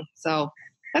long? So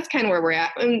that's kind of where we're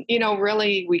at. And,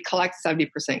 really we collect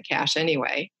 70% cash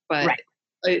anyway, but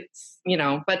it's,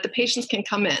 but the patients can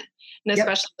come in. and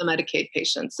especially the Medicaid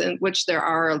patients, in which there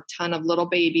are a ton of little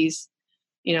babies,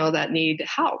 that need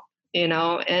help, and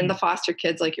the foster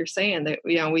kids, like you're saying, that,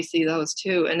 we see those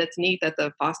too. And it's neat that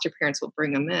the foster parents will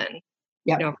bring them in,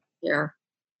 here.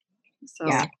 So.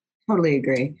 Yeah. Totally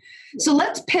agree. So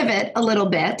let's pivot a little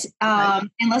bit and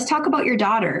let's talk about your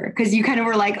daughter, because you kind of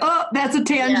were like, oh, that's a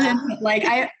tangent. Yeah.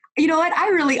 Like you know what? I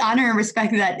really honor and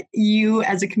respect that you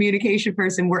as a communication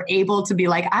person were able to be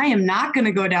like, I am not going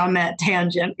to go down that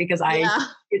tangent because I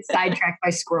get sidetracked by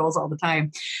squirrels all the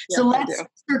time. Yeah, so let's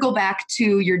circle back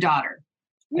to your daughter.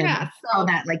 Yeah. How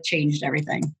that changed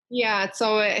everything. Yeah.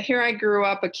 So here I grew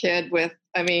up a kid with,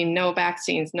 no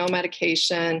vaccines, no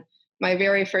medication. My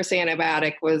very first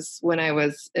antibiotic was when I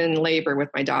was in labor with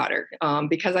my daughter,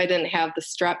 because I didn't have the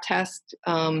strep test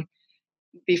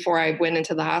before I went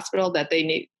into the hospital, that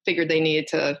they figured they needed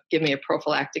to give me a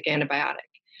prophylactic antibiotic.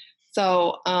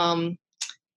 So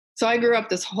I grew up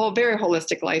this very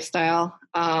holistic lifestyle.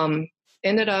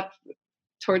 Ended up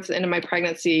towards the end of my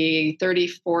pregnancy,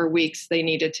 34 weeks, they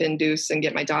needed to induce and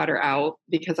get my daughter out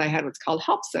because I had what's called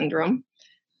HELLP syndrome.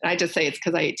 I just say it's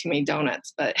because I ate too many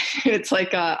donuts, but it's like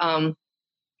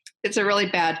it's a really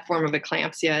bad form of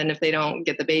eclampsia. And if they don't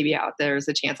get the baby out, there's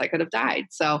a chance I could have died.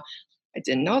 So I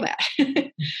didn't know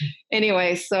that.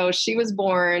 Anyway, so she was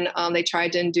born. They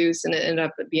tried to induce, and it ended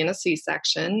up being a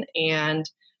C-section. And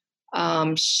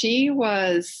she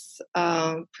was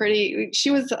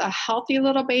she was a healthy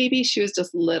little baby. She was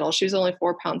just little. She was only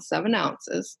 4 pounds, 7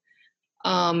 ounces.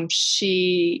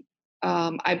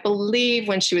 I believe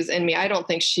when she was in me, I don't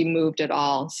think she moved at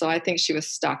all. So I think she was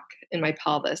stuck in my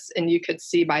pelvis, and you could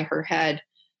see by her head,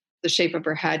 the shape of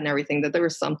her head and everything, that there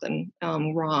was something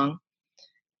wrong.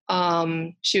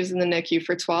 She was in the NICU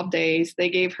for 12 days. They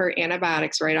gave her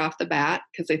antibiotics right off the bat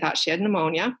because they thought she had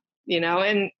pneumonia,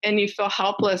 and you feel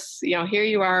helpless. Here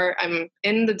you are, I'm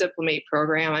in the diplomate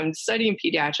program, I'm studying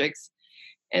pediatrics,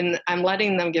 and I'm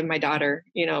letting them give my daughter,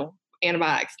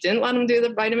 antibiotics. Didn't let them do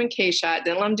the vitamin K shot,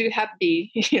 didn't let them do Hep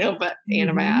B, but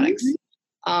antibiotics,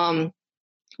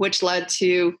 which led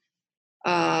to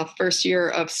first year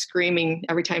of screaming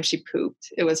every time she pooped.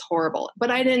 It was horrible.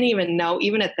 But I didn't even know,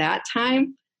 even at that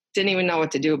time, didn't even know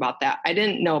what to do about that. I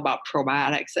didn't know about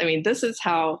probiotics. This is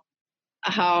how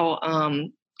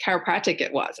chiropractic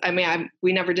it was.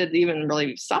 We never did even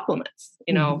really supplements,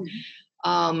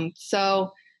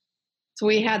 So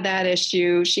we had that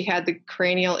issue. She had the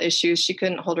cranial issues. She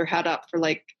couldn't hold her head up for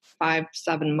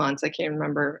 5-7 months. I can't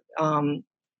remember.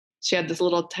 She had this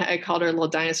I called her a little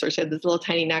dinosaur. She had this little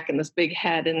tiny neck and this big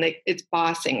head, and it's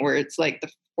bossing, where it's like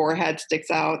the forehead sticks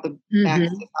out, the back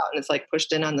sticks out, and it's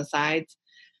pushed in on the sides.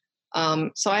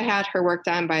 So I had her worked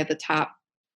on by the top,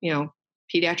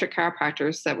 pediatric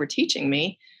chiropractors that were teaching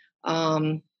me.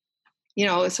 So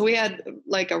we had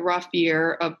a rough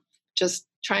year of just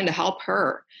trying to help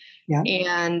her. Yeah.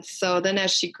 And so then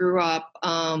as she grew up,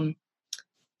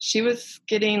 she was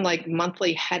getting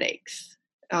monthly headaches.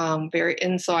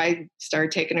 And so I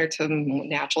started taking her to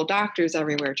natural doctors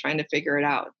everywhere, trying to figure it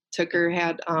out.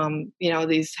 Had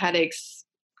these headaches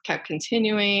kept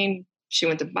continuing. She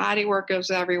went to body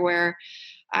workouts everywhere.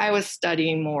 I was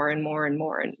studying more and more and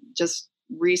more, and just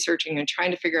researching and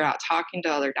trying to figure it out, talking to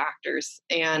other doctors.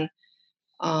 And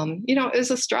it was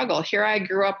a struggle. Here I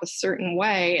grew up a certain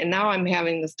way, and now I'm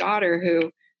having this daughter who,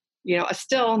 is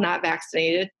still not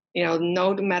vaccinated,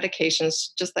 no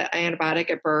medications, just the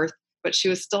antibiotic at birth, but she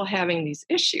was still having these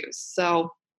issues.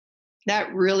 So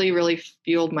that really, really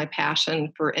fueled my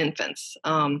passion for infants,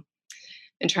 and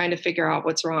trying to figure out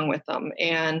what's wrong with them.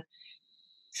 And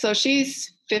so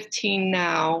she's 15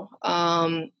 now.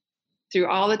 Through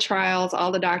all the trials,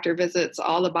 all the doctor visits,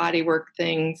 all the body work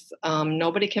things,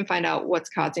 nobody can find out what's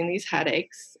causing these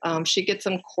headaches. She gets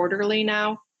them quarterly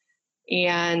now.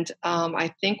 And I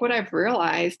think what I've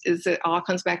realized is it all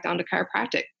comes back down to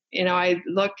chiropractic. I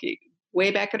look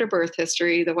way back at her birth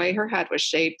history, the way her head was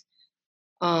shaped.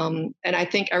 And I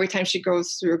think every time she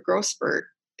goes through a growth spurt,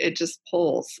 it just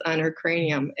pulls on her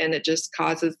cranium, and it just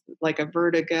causes a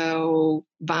vertigo,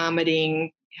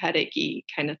 vomiting, headachy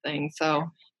kind of thing.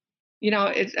 So,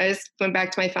 I just went back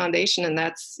to my foundation, and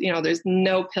that's, there's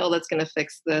no pill that's going to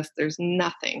fix this. There's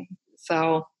nothing.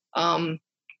 So,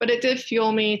 but it did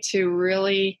fuel me to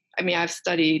really, I've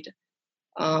studied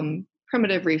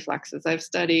primitive reflexes. I've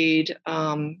studied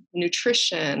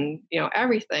nutrition,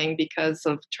 everything, because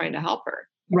of trying to help her.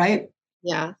 Right.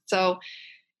 Yeah. So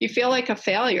you feel like a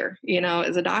failure,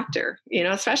 as a doctor,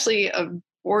 especially a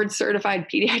board certified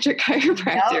pediatric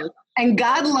chiropractor. Yep. And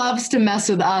God loves to mess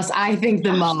with us, I think,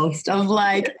 the most of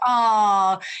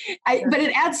but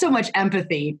it adds so much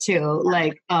empathy too.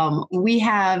 We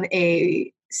have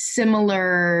a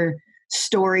similar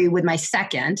story with my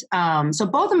second. So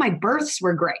both of my births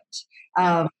were great.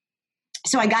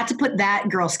 So I got to put that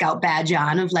Girl Scout badge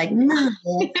on of like, no,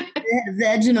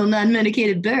 vaginal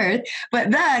non-medicated birth. But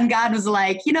then God was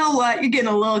like, you know what? You're getting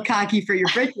a little cocky for your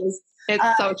britches. It's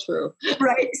so true.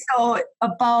 Right. So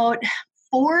about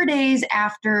 4 days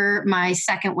after my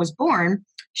second was born,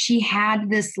 she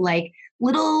had this like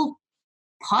little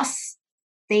pus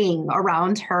thing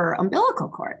around her umbilical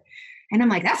cord. And I'm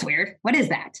like, that's weird. What is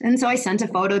that? And so I sent a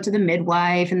photo to the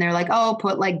midwife and they're like, oh,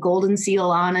 put like golden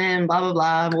seal on it and blah, blah,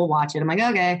 blah. We'll watch it. I'm like,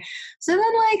 okay. So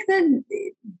then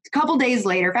a couple days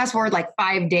later, fast forward like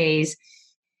 5 days,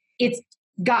 it's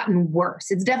gotten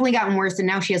worse. It's definitely gotten worse. And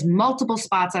now she has multiple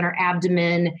spots on her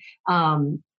abdomen.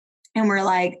 And we're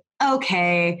like,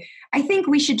 okay, I think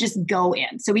we should just go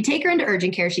in. So we take her into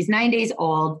urgent care. She's 9 days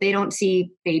old. They don't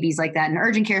see babies like that in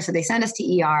urgent care. So they send us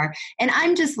to ER. And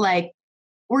I'm just like,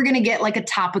 we're going to get like a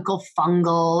topical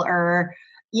fungal or,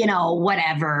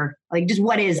 whatever, like just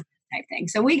what is type thing.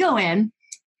 So we go in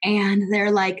and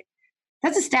they're like,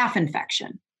 that's a staph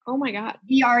infection. Oh my God.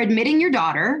 We are admitting your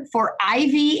daughter for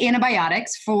IV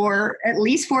antibiotics for at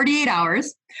least 48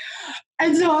 hours.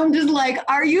 And so I'm just like,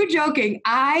 are you joking?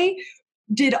 I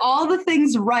did all the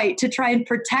things right to try and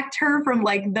protect her from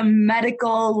like the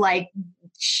medical, like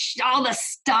all the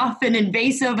stuff and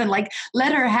invasive and like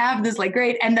let her have this like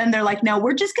great. And then they're like, no,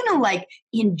 we're just going to like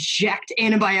inject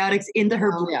antibiotics into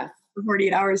her blood for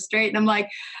 48 hours straight. And I'm like,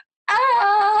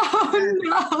 oh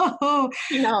no.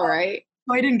 No, right?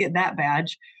 So I didn't get that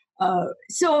badge.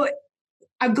 So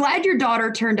I'm glad your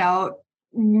daughter turned out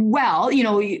well,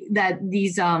 that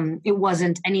these, it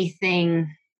wasn't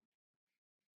anything,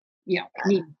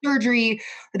 need surgery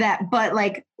or that, but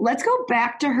like, let's go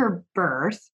back to her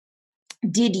birth.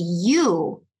 Did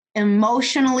you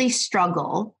emotionally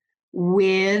struggle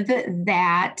with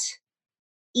that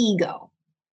ego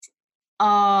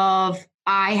of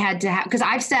I had to have, because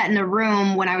I've sat in a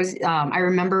room when I was, I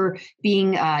remember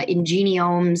being in Jeannie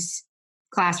Ohm's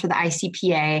class for the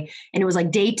ICPA, and it was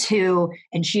like day 2,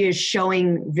 and she is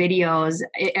showing videos.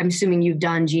 I'm assuming you've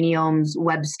done Jeannie Ohm's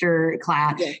Webster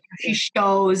class. Yeah. She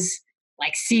shows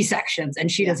like C-sections, and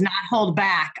she does not hold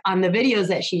back on the videos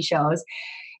that she shows.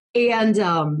 And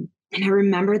I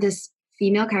remember this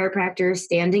female chiropractor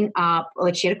standing up,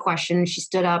 like she had a question, she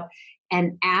stood up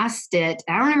and asked it.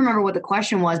 I don't even remember what the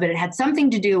question was, but it had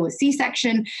something to do with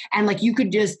C-section. And like, you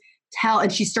could just tell,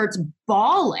 and she starts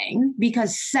bawling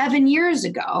because 7 years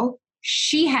ago,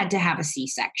 she had to have a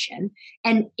C-section.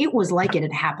 And it was like it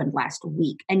had happened last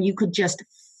week. And you could just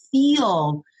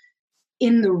feel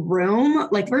in the room,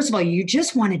 like, first of all, you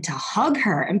just wanted to hug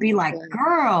her and be like,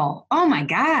 girl, oh my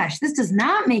gosh, this does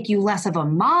not make you less of a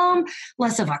mom,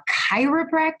 less of a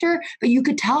chiropractor. But you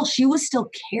could tell she was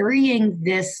still carrying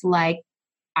this, like,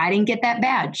 I didn't get that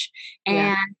badge.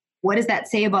 And what does that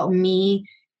say about me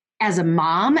as a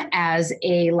mom, as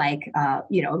a, like,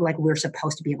 like we're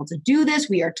supposed to be able to do this.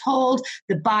 We are told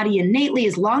the body innately,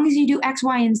 as long as you do X,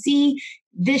 Y, and Z,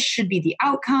 this should be the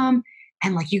outcome.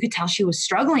 And like, you could tell she was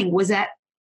struggling. Was that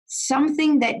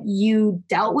something that you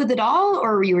dealt with at all?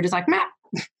 Or you were just like, meh?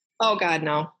 Oh God,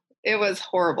 no, it was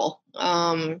horrible.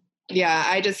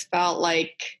 I just felt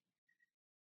like,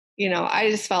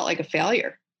 a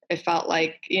failure. It felt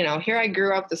like, here I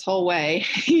grew up this whole way,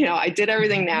 I did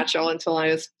everything natural until I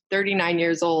was 39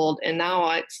 years old. And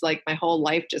now it's like my whole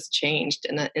life just changed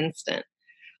in an instant.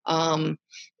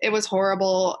 It was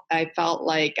horrible. I felt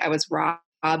like I was robbed.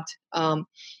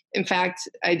 In fact,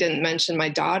 I didn't mention my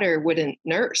daughter wouldn't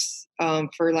nurse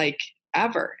for like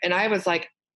ever. And I was like,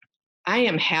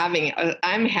 I'm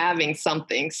having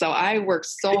something. So I worked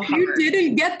so hard. You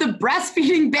didn't get the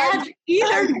breastfeeding badge either.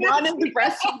 I wanted the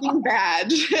breastfeeding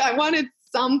badge. I wanted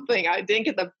something. I didn't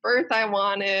get the birth I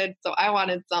wanted. So I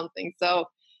wanted something. So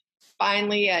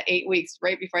finally at 8 weeks, just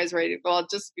before I was ready to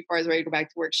go back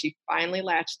to work, she finally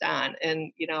latched on.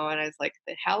 And, and I was like,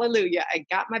 hallelujah, I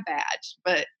got my badge.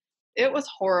 But it was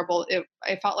horrible.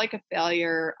 I felt like a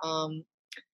failure.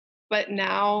 But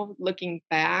now looking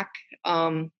back,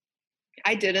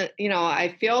 I didn't,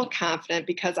 I feel confident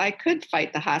because I could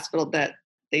fight the hospital that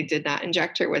they did not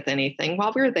inject her with anything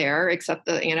while we were there, except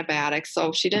the antibiotics.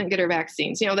 So she didn't get her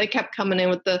vaccines. They kept coming in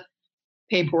with the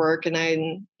paperwork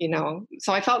and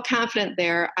so I felt confident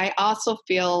there. I also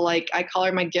feel like I call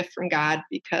her my gift from God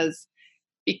because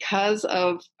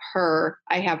of her,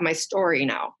 I have my story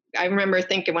now. I remember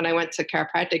thinking when I went to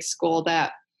chiropractic school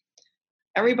that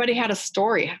everybody had a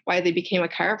story why they became a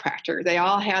chiropractor. They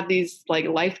all had these like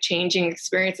life-changing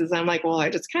experiences. I'm like, well, I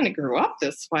just kind of grew up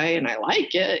this way and I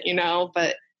like it,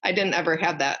 but I didn't ever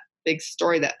have that big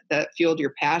story that fueled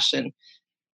your passion.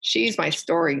 she's my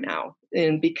story now.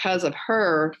 And because of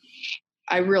her,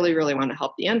 I really, really want to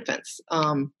help the infants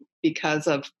because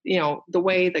of, the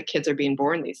way that kids are being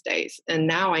born these days. And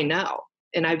now I know,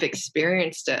 and I've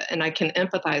experienced it, and I can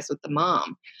empathize with the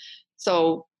mom.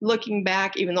 So looking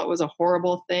back, even though it was a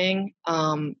horrible thing,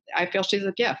 I feel she's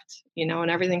a gift,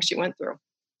 and everything she went through.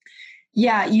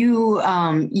 Yeah, you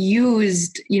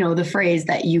used, the phrase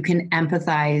that you can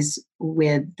empathize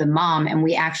with the mom. And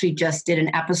we actually just did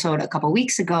an episode a couple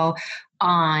weeks ago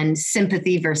on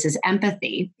sympathy versus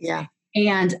empathy. Yeah.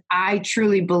 And I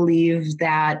truly believe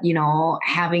that,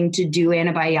 having to do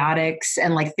antibiotics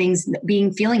and like things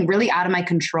feeling really out of my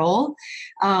control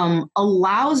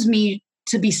allows me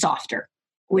to be softer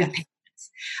with parents.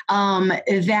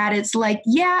 That it's like,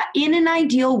 in an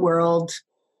ideal world,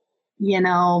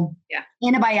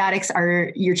 antibiotics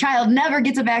are, your child never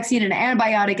gets a vaccine and an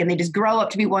antibiotic and they just grow up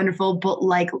to be wonderful. But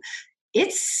like,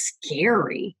 it's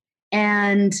scary.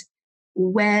 And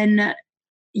when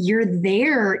you're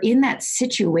there in that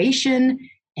situation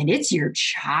and it's your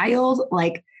child,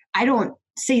 like, I don't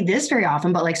say this very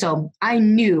often, but like, so I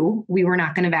knew we were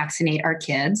not going to vaccinate our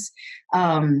kids.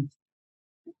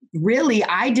 Really,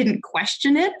 I didn't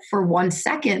question it for 1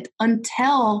 second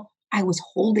until I was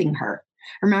holding her.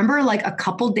 Remember, like a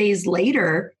couple days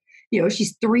later,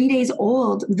 she's 3 days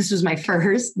old. This was my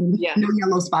first, no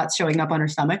yellow spots showing up on her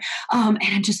stomach. And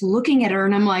I'm just looking at her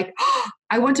and I'm like,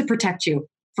 I want to protect you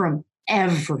from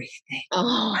everything.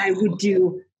 I would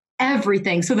do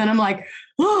everything. So then I'm like,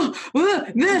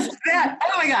 this, that,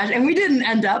 oh my gosh. And we didn't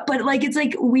end up, but like, it's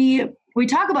like, we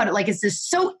talk about it like it's just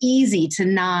so easy to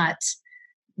not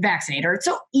vaccinate, or it's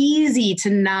so easy to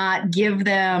not give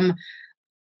them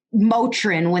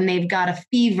Motrin when they've got a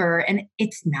fever, and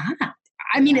it's not.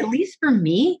 I mean, at least for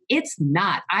me, it's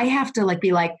not. I have to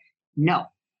be like, no,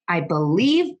 I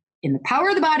believe in the power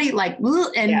of the body,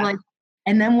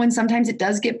 and then when sometimes it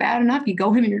does get bad enough, you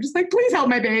go in and you're just like, please help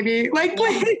my baby. Like,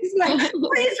 please,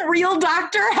 please, real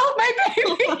doctor, help my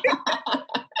baby.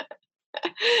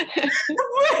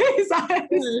 Please. I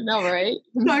know, right?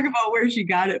 Talk about where she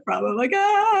got it from. I'm like,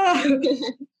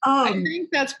 I think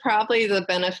that's probably the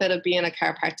benefit of being a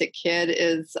chiropractic kid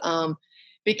is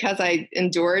because I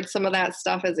endured some of that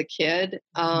stuff as a kid.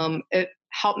 It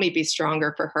helped me be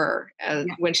stronger for her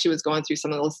when she was going through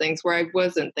some of those things where I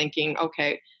wasn't thinking,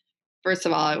 okay, first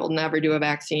of all, I will never do a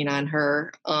vaccine on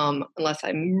her unless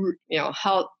I'm,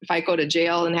 if I go to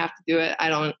jail and have to do it, I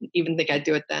don't even think I'd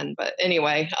do it then. But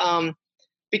anyway,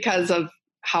 because of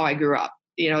how I grew up,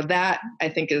 that I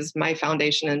think is my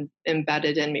foundation and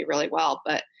embedded in me really well.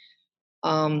 But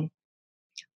I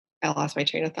lost my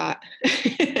train of thought.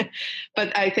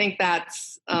 But I think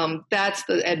that's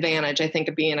the advantage, I think,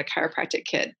 of being a chiropractic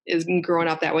kid is growing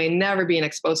up that way, never being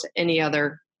exposed to any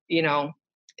other,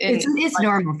 it's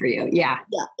normal for you. Yeah.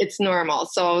 Yeah. It's normal.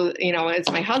 So,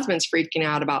 it's my husband's freaking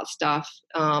out about stuff.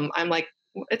 I'm like,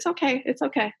 it's okay. It's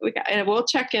okay. We'll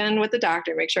check in with the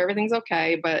doctor, make sure everything's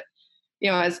okay. But,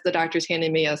 as the doctor's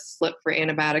handing me a slip for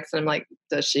antibiotics, and I'm like,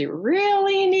 does she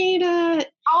really need it?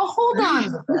 I'll hold on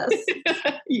to this.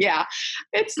 Yeah.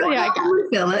 It's, I can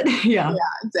refill it. Yeah. Yeah,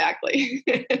 exactly.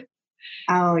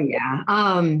 Oh yeah.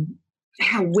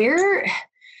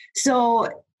 So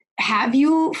have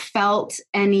you felt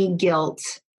any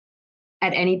guilt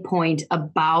at any point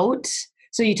about,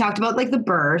 so you talked about like the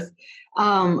birth,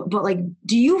 but like,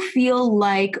 do you feel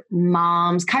like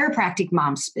moms, chiropractic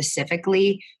moms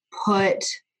specifically, put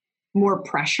more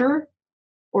pressure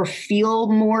or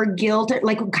feel more guilt?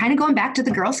 Like kind of going back to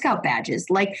the Girl Scout badges,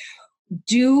 like,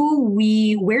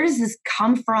 where does this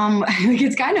come from?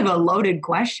 It's kind of a loaded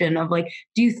question of like,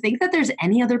 do you think that there's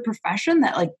any other profession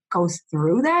that like goes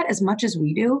through that as much as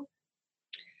we do?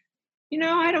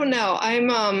 I don't know.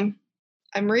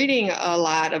 I'm reading a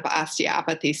lot of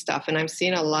osteopathy stuff, and I'm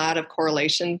seeing a lot of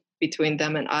correlation between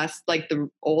them and us, like the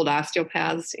old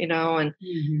osteopaths, and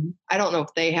I don't know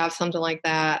if they have something like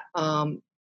that.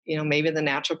 Maybe the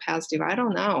naturopaths do. I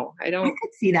don't know. I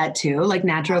could see that too. Like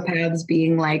naturopaths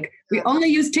being like, we only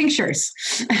use tinctures.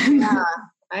 Yeah,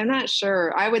 I'm not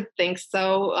sure. I would think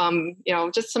so.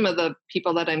 Just some of the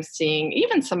people that I'm seeing,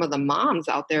 even some of the moms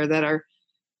out there that are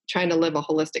trying to live a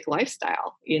holistic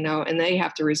lifestyle, and they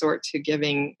have to resort to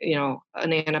giving, an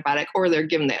antibiotic, or they're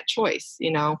given that choice,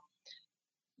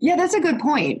 Yeah, that's a good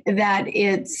point, that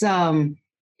it's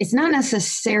not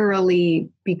necessarily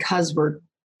because we're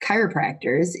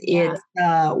chiropractors. Yeah. It's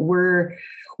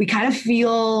we kind of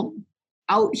feel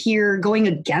out here going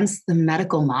against the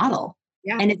medical model.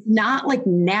 Yeah. And it's not like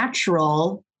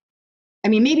natural. I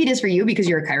mean, maybe it is for you because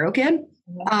you're a chiro kid.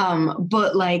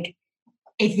 But like,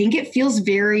 I think it feels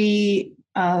very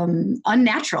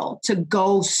unnatural to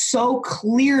go so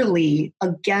clearly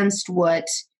against what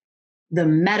the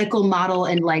medical model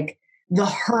and like the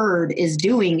herd is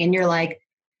doing. And you're like,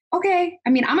 okay, I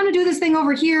mean, I'm going to do this thing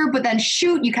over here, but then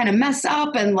shoot, you kind of mess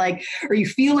up and like, or you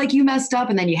feel like you messed up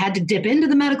and then you had to dip into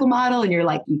the medical model and you're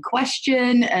like, you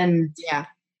question and Yeah.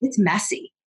 it's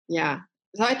messy. Yeah.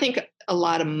 So I think a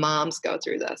lot of moms go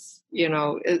through this,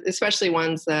 especially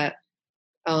ones that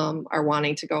are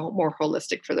wanting to go more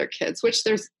holistic for their kids, which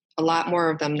there's a lot more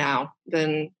of them now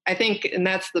than I think. And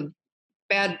that's the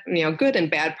bad, good and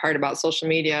bad part about social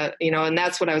media, and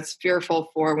that's what I was fearful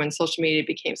for when social media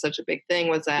became such a big thing,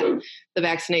 was that the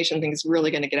vaccination thing is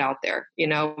really going to get out there.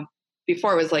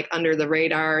 Before it was like under the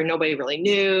radar, nobody really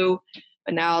knew,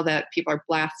 but now that people are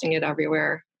blasting it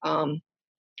everywhere,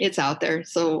 it's out there.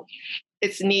 So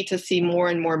it's neat to see more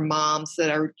and more moms that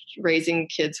are raising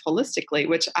kids holistically,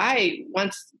 which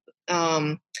once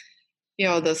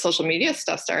the social media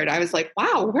stuff started, I was like,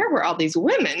 wow, where were all these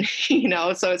women?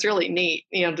 So it's really neat,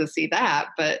 to see that.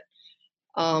 But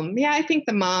I think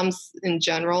the moms in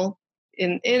general,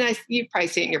 you probably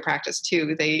see it in your practice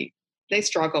too, they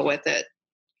struggle with it,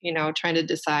 trying to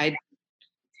decide.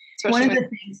 One of the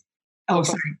things,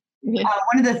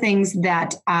 one of the things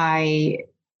that I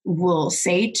will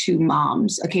say to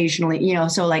moms occasionally,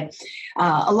 so like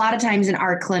a lot of times in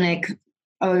our clinic,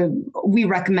 we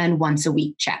recommend once a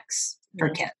week checks for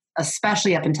kids,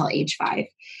 especially up until age 5.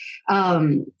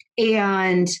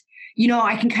 And,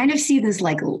 I can kind of see this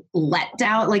like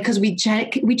letdown, like, cause we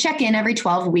check in every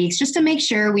 12 weeks just to make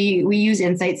sure we use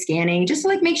insight scanning, just to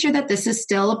like make sure that this is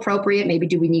still appropriate. Maybe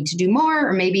do we need to do more,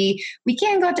 or maybe we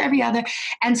can go to every other.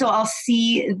 And so I'll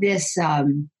see this,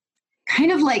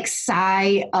 kind of like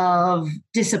sigh of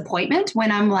disappointment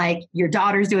when I'm like, your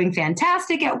daughter's doing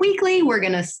fantastic at weekly. We're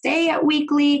going to stay at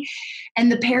weekly. And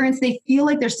the parents, they feel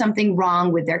like there's something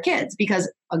wrong with their kids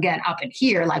because, again, up in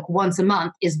here, like once a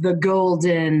month is the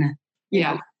golden,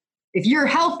 if you're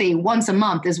healthy, once a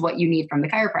month is what you need from the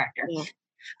chiropractor.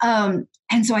 Yeah.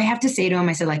 And so I have to say to him,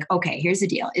 I said, like, okay, here's the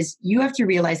deal is you have to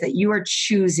realize that you are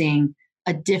choosing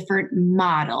a different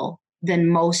model than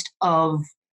most of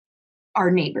our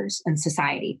neighbors and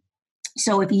society.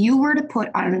 So if you were to put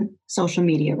on social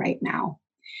media right now,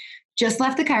 just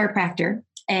left the chiropractor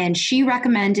and she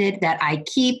recommended that I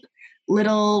keep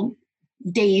little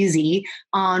Daisy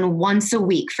on once a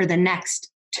week for the next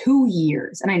 2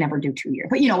 years. And I never do 2 years,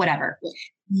 but whatever.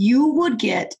 You would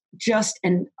get just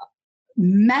an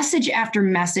message after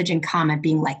message and comment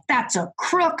being like, that's a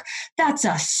crook, that's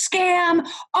a scam.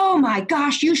 Oh my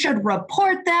gosh, you should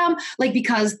report them. Like,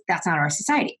 because that's not our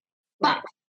society. But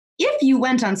if you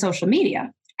went on social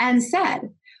media and said,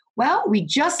 well, we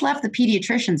just left the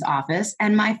pediatrician's office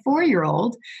and my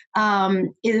 4-year-old,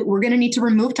 we're going to need to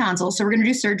remove tonsils. So we're going to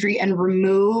do surgery and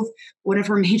remove one of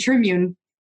her major immune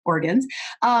organs.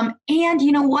 And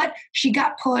you know what? She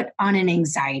got put on an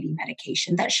anxiety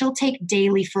medication that she'll take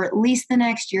daily for at least the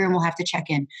next year and we'll have to check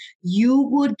in. You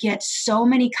would get so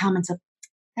many comments of,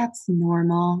 that's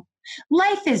normal.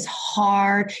 Life is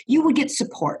hard. You would get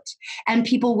support and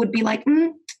people would be like,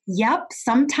 yep,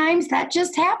 sometimes that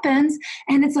just happens.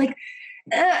 And it's like,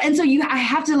 and so I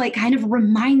have to like kind of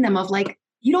remind them of like,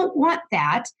 you don't want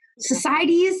that.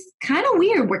 Society is kind of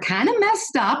weird. We're kind of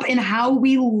messed up in how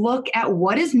we look at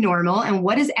what is normal and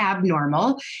what is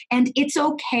abnormal. And it's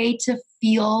okay to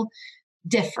feel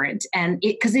different. And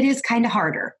because it is kind of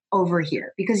harder over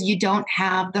here because you don't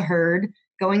have the herd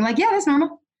going like, yeah, that's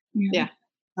normal. Yeah.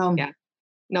 Yeah.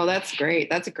 No, that's great.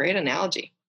 That's a great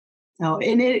analogy. So,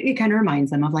 and it kind of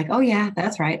reminds them of like, oh yeah,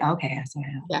 that's right. Okay. That's what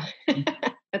I know. Yeah.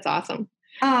 That's awesome.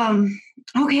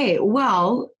 Okay.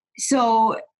 Well,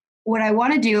 so what I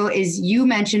want to do is you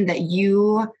mentioned that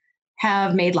you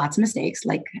have made lots of mistakes,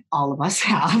 like all of us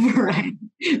have, right?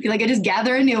 I feel like I just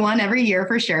gather a new one every year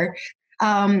for sure.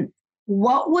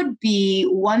 What would be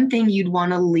one thing you'd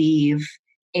want to leave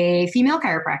a female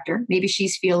chiropractor? Maybe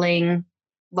she's feeling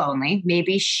lonely.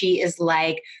 Maybe she is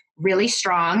like really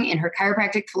strong in her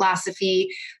chiropractic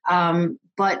philosophy,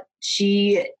 but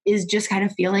she is just kind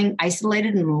of feeling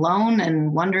isolated and alone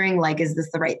and wondering like, is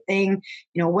this the right thing?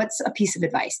 What's a piece of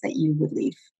advice that you would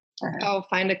leave for her? Oh,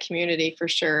 find a community for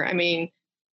sure. I mean,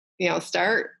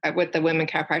 start with the Women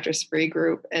Chiropractors Free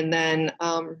Group and then,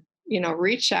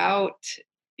 reach out,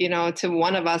 to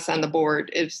one of us on the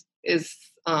board is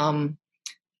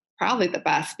probably the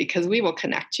best because we will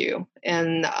connect you.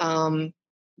 And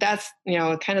that's,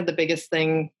 kind of the biggest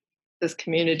thing this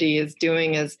community is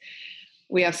doing is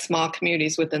we have small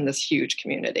communities within this huge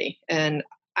community. And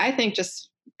I think just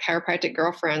chiropractic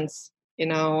girlfriends,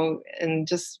 and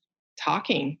just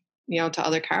talking, to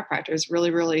other chiropractors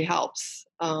really, really helps.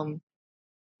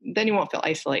 then you won't feel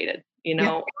isolated,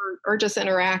 or just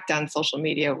interact on social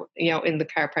media, in the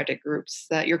chiropractic groups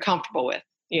that you're comfortable with,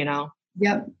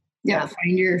 Yep. Yeah.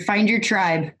 Find your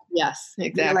tribe. Yes,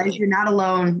 exactly. Realize you're not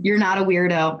alone. You're not a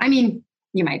weirdo. I mean,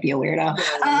 you might be a weirdo,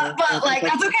 but like,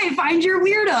 that's okay. Find your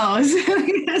weirdos.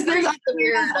 There's a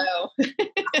weirdo.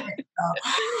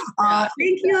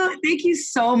 Thank you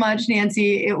so much,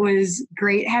 Nancy. It was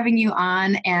great having you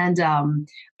on. And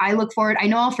I look forward, I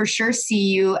know I'll for sure see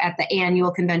you at the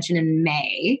annual convention in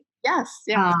May. Yes.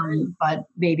 Yeah. But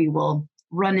maybe we'll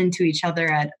run into each other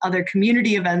at other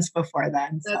community events before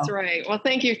then. That's right. Well,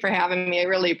 thank you for having me. I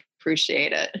really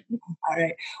appreciate it. All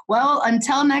right. Well,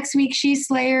 until next week, She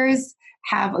Slayers,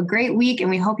 have a great week, and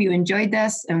we hope you enjoyed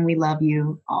this, and we love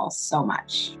you all so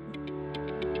much.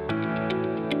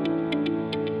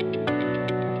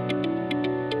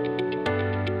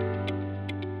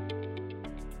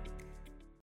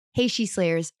 Hey, She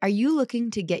Slayers, are you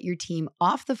looking to get your team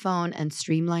off the phone and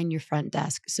streamline your front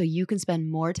desk so you can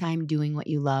spend more time doing what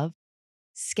you love?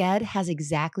 Sked has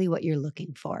exactly what you're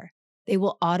looking for. They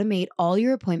will automate all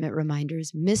your appointment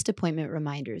reminders, missed appointment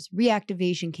reminders,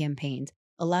 reactivation campaigns,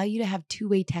 allow you to have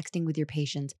two-way texting with your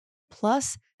patients.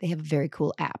 Plus, they have a very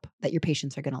cool app that your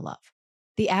patients are going to love.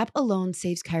 The app alone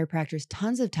saves chiropractors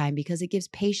tons of time because it gives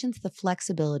patients the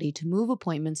flexibility to move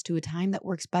appointments to a time that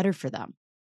works better for them.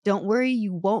 Don't worry,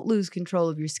 you won't lose control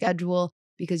of your schedule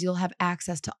because you'll have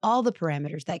access to all the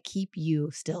parameters that keep you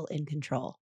still in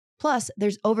control. Plus,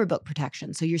 there's overbook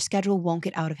protection, so your schedule won't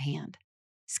get out of hand.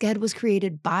 Sked was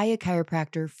created by a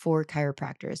chiropractor for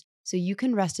chiropractors, so you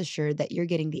can rest assured that you're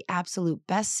getting the absolute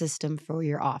best system for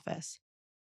your office.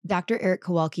 Dr. Eric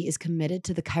Kowalski is committed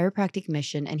to the chiropractic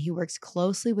mission, and he works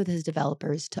closely with his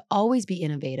developers to always be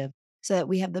innovative so that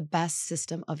we have the best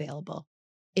system available.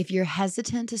 If you're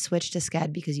hesitant to switch to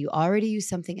Sked because you already use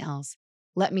something else,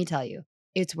 let me tell you,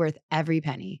 it's worth every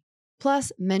penny.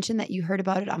 Plus, mention that you heard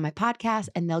about it on my podcast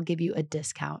and they'll give you a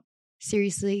discount.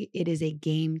 Seriously, it is a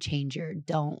game changer.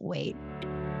 Don't wait.